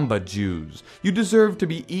from Jamba Jews. You deserve to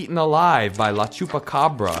be eaten alive by La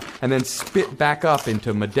Chupacabra and then spit back up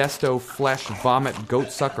into Modesto flesh vomit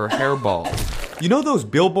goatsucker hairballs. You know those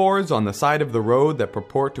billboards on the side of the road that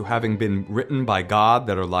purport to having been written by God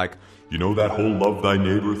that are like, "You know that whole love thy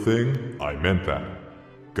neighbor thing? I meant that.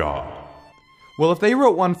 God." Well, if they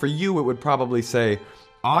wrote one for you, it would probably say,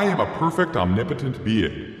 "I am a perfect omnipotent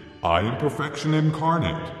being. I am perfection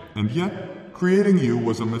incarnate, and yet creating you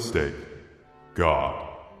was a mistake. God."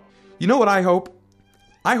 You know what I hope?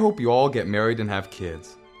 I hope you all get married and have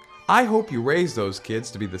kids. I hope you raise those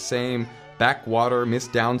kids to be the same backwater, Miss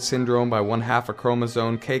Down syndrome by 1/2 a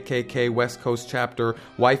chromosome, KKK West Coast chapter,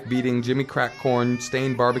 wife-beating, Jimmy Crack Corn,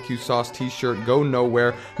 stained barbecue sauce t-shirt, go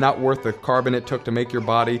nowhere, not worth the carbon it took to make your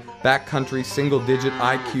body, backcountry, single-digit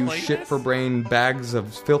IQ, shit-for-brain, bags of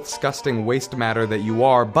filth-scussing waste matter that you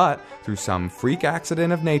are, but through some freak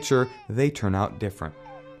accident of nature, they turn out different.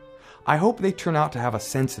 I hope they turn out to have a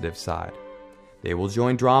sensitive side. They will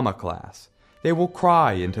join drama class. They will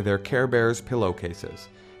cry into their Care Bears pillowcases.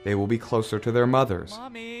 They will be closer to their mothers.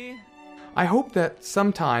 Mommy. I hope that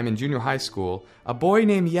sometime in junior high school, a boy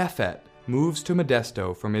named Yefet moves to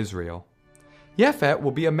Modesto from Israel. Yefet will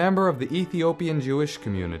be a member of the Ethiopian Jewish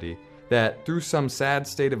community that, through some sad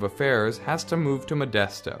state of affairs, has to move to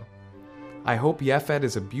Modesto. I hope Yefet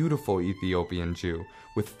is a beautiful Ethiopian Jew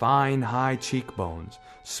with fine, high cheekbones,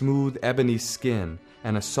 smooth, ebony skin,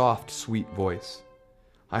 and a soft, sweet voice.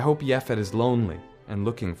 I hope Yefet is lonely and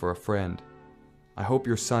looking for a friend. I hope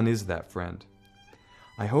your son is that friend.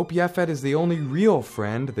 I hope Yefet is the only real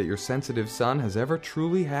friend that your sensitive son has ever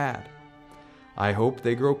truly had. I hope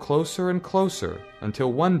they grow closer and closer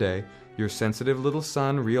until one day your sensitive little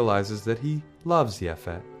son realizes that he loves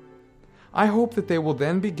Yefet. I hope that they will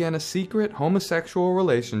then begin a secret homosexual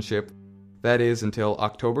relationship, that is until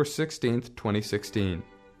October 16th, 2016.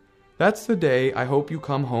 That's the day I hope you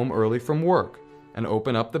come home early from work and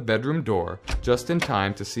open up the bedroom door just in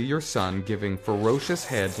time to see your son giving ferocious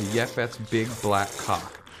head to Yefet's big black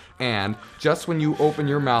cock. And just when you open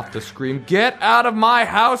your mouth to scream, "Get out of my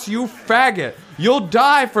house, you faggot! You'll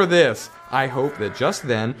die for this!" I hope that just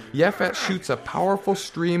then, Yefet shoots a powerful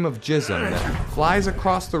stream of jism that flies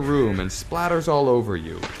across the room and splatters all over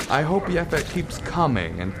you. I hope Yefet keeps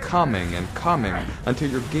coming and coming and coming until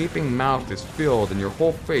your gaping mouth is filled and your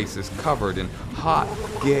whole face is covered in hot,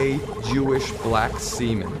 gay, Jewish black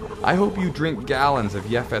semen. I hope you drink gallons of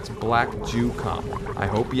Yefet's black Jew cum. I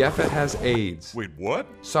hope Yefet has AIDS. Wait, what?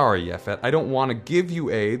 Sorry, Yefet, I don't want to give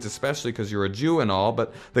you AIDS, especially because you're a Jew and all,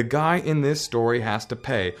 but the guy in this story has to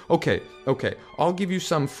pay. Okay, I'll give you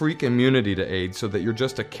some freak immunity to AIDS so that you're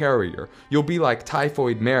just a carrier. You'll be like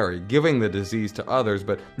Typhoid Mary, giving the disease to others,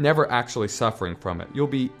 but never actually suffering from it. You'll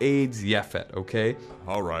be AIDS Yefet, okay?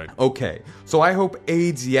 All right. Okay, so I hope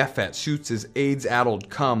AIDS Yefet shoots his AIDS-addled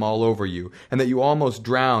cum all over you, and that you almost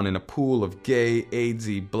drown in a pool of gay,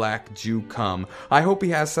 AIDSy, black Jew cum. I hope he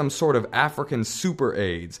has some sort of African super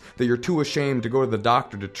AIDS that you're too ashamed to go to the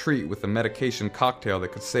doctor to treat with a medication cocktail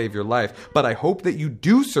that could save your life. But I hope that you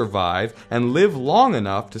do survive and live long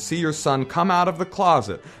enough to see your son come out of the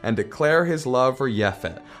closet and declare his love for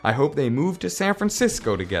Yefet. I hope they move to San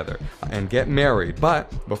Francisco together and get married.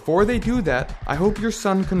 But before they do that, I hope your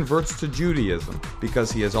son converts to Judaism,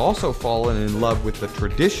 because he has also fallen in love with the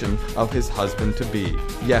tradition of his husband-to-be,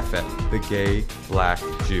 Yefet, the gay black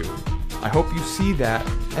Jew. I hope you see that,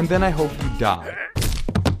 and then I hope you die.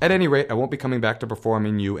 At any rate, I won't be coming back to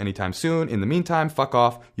performing you anytime soon. In the meantime, fuck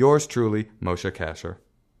off. Yours truly, Moshe Kasher.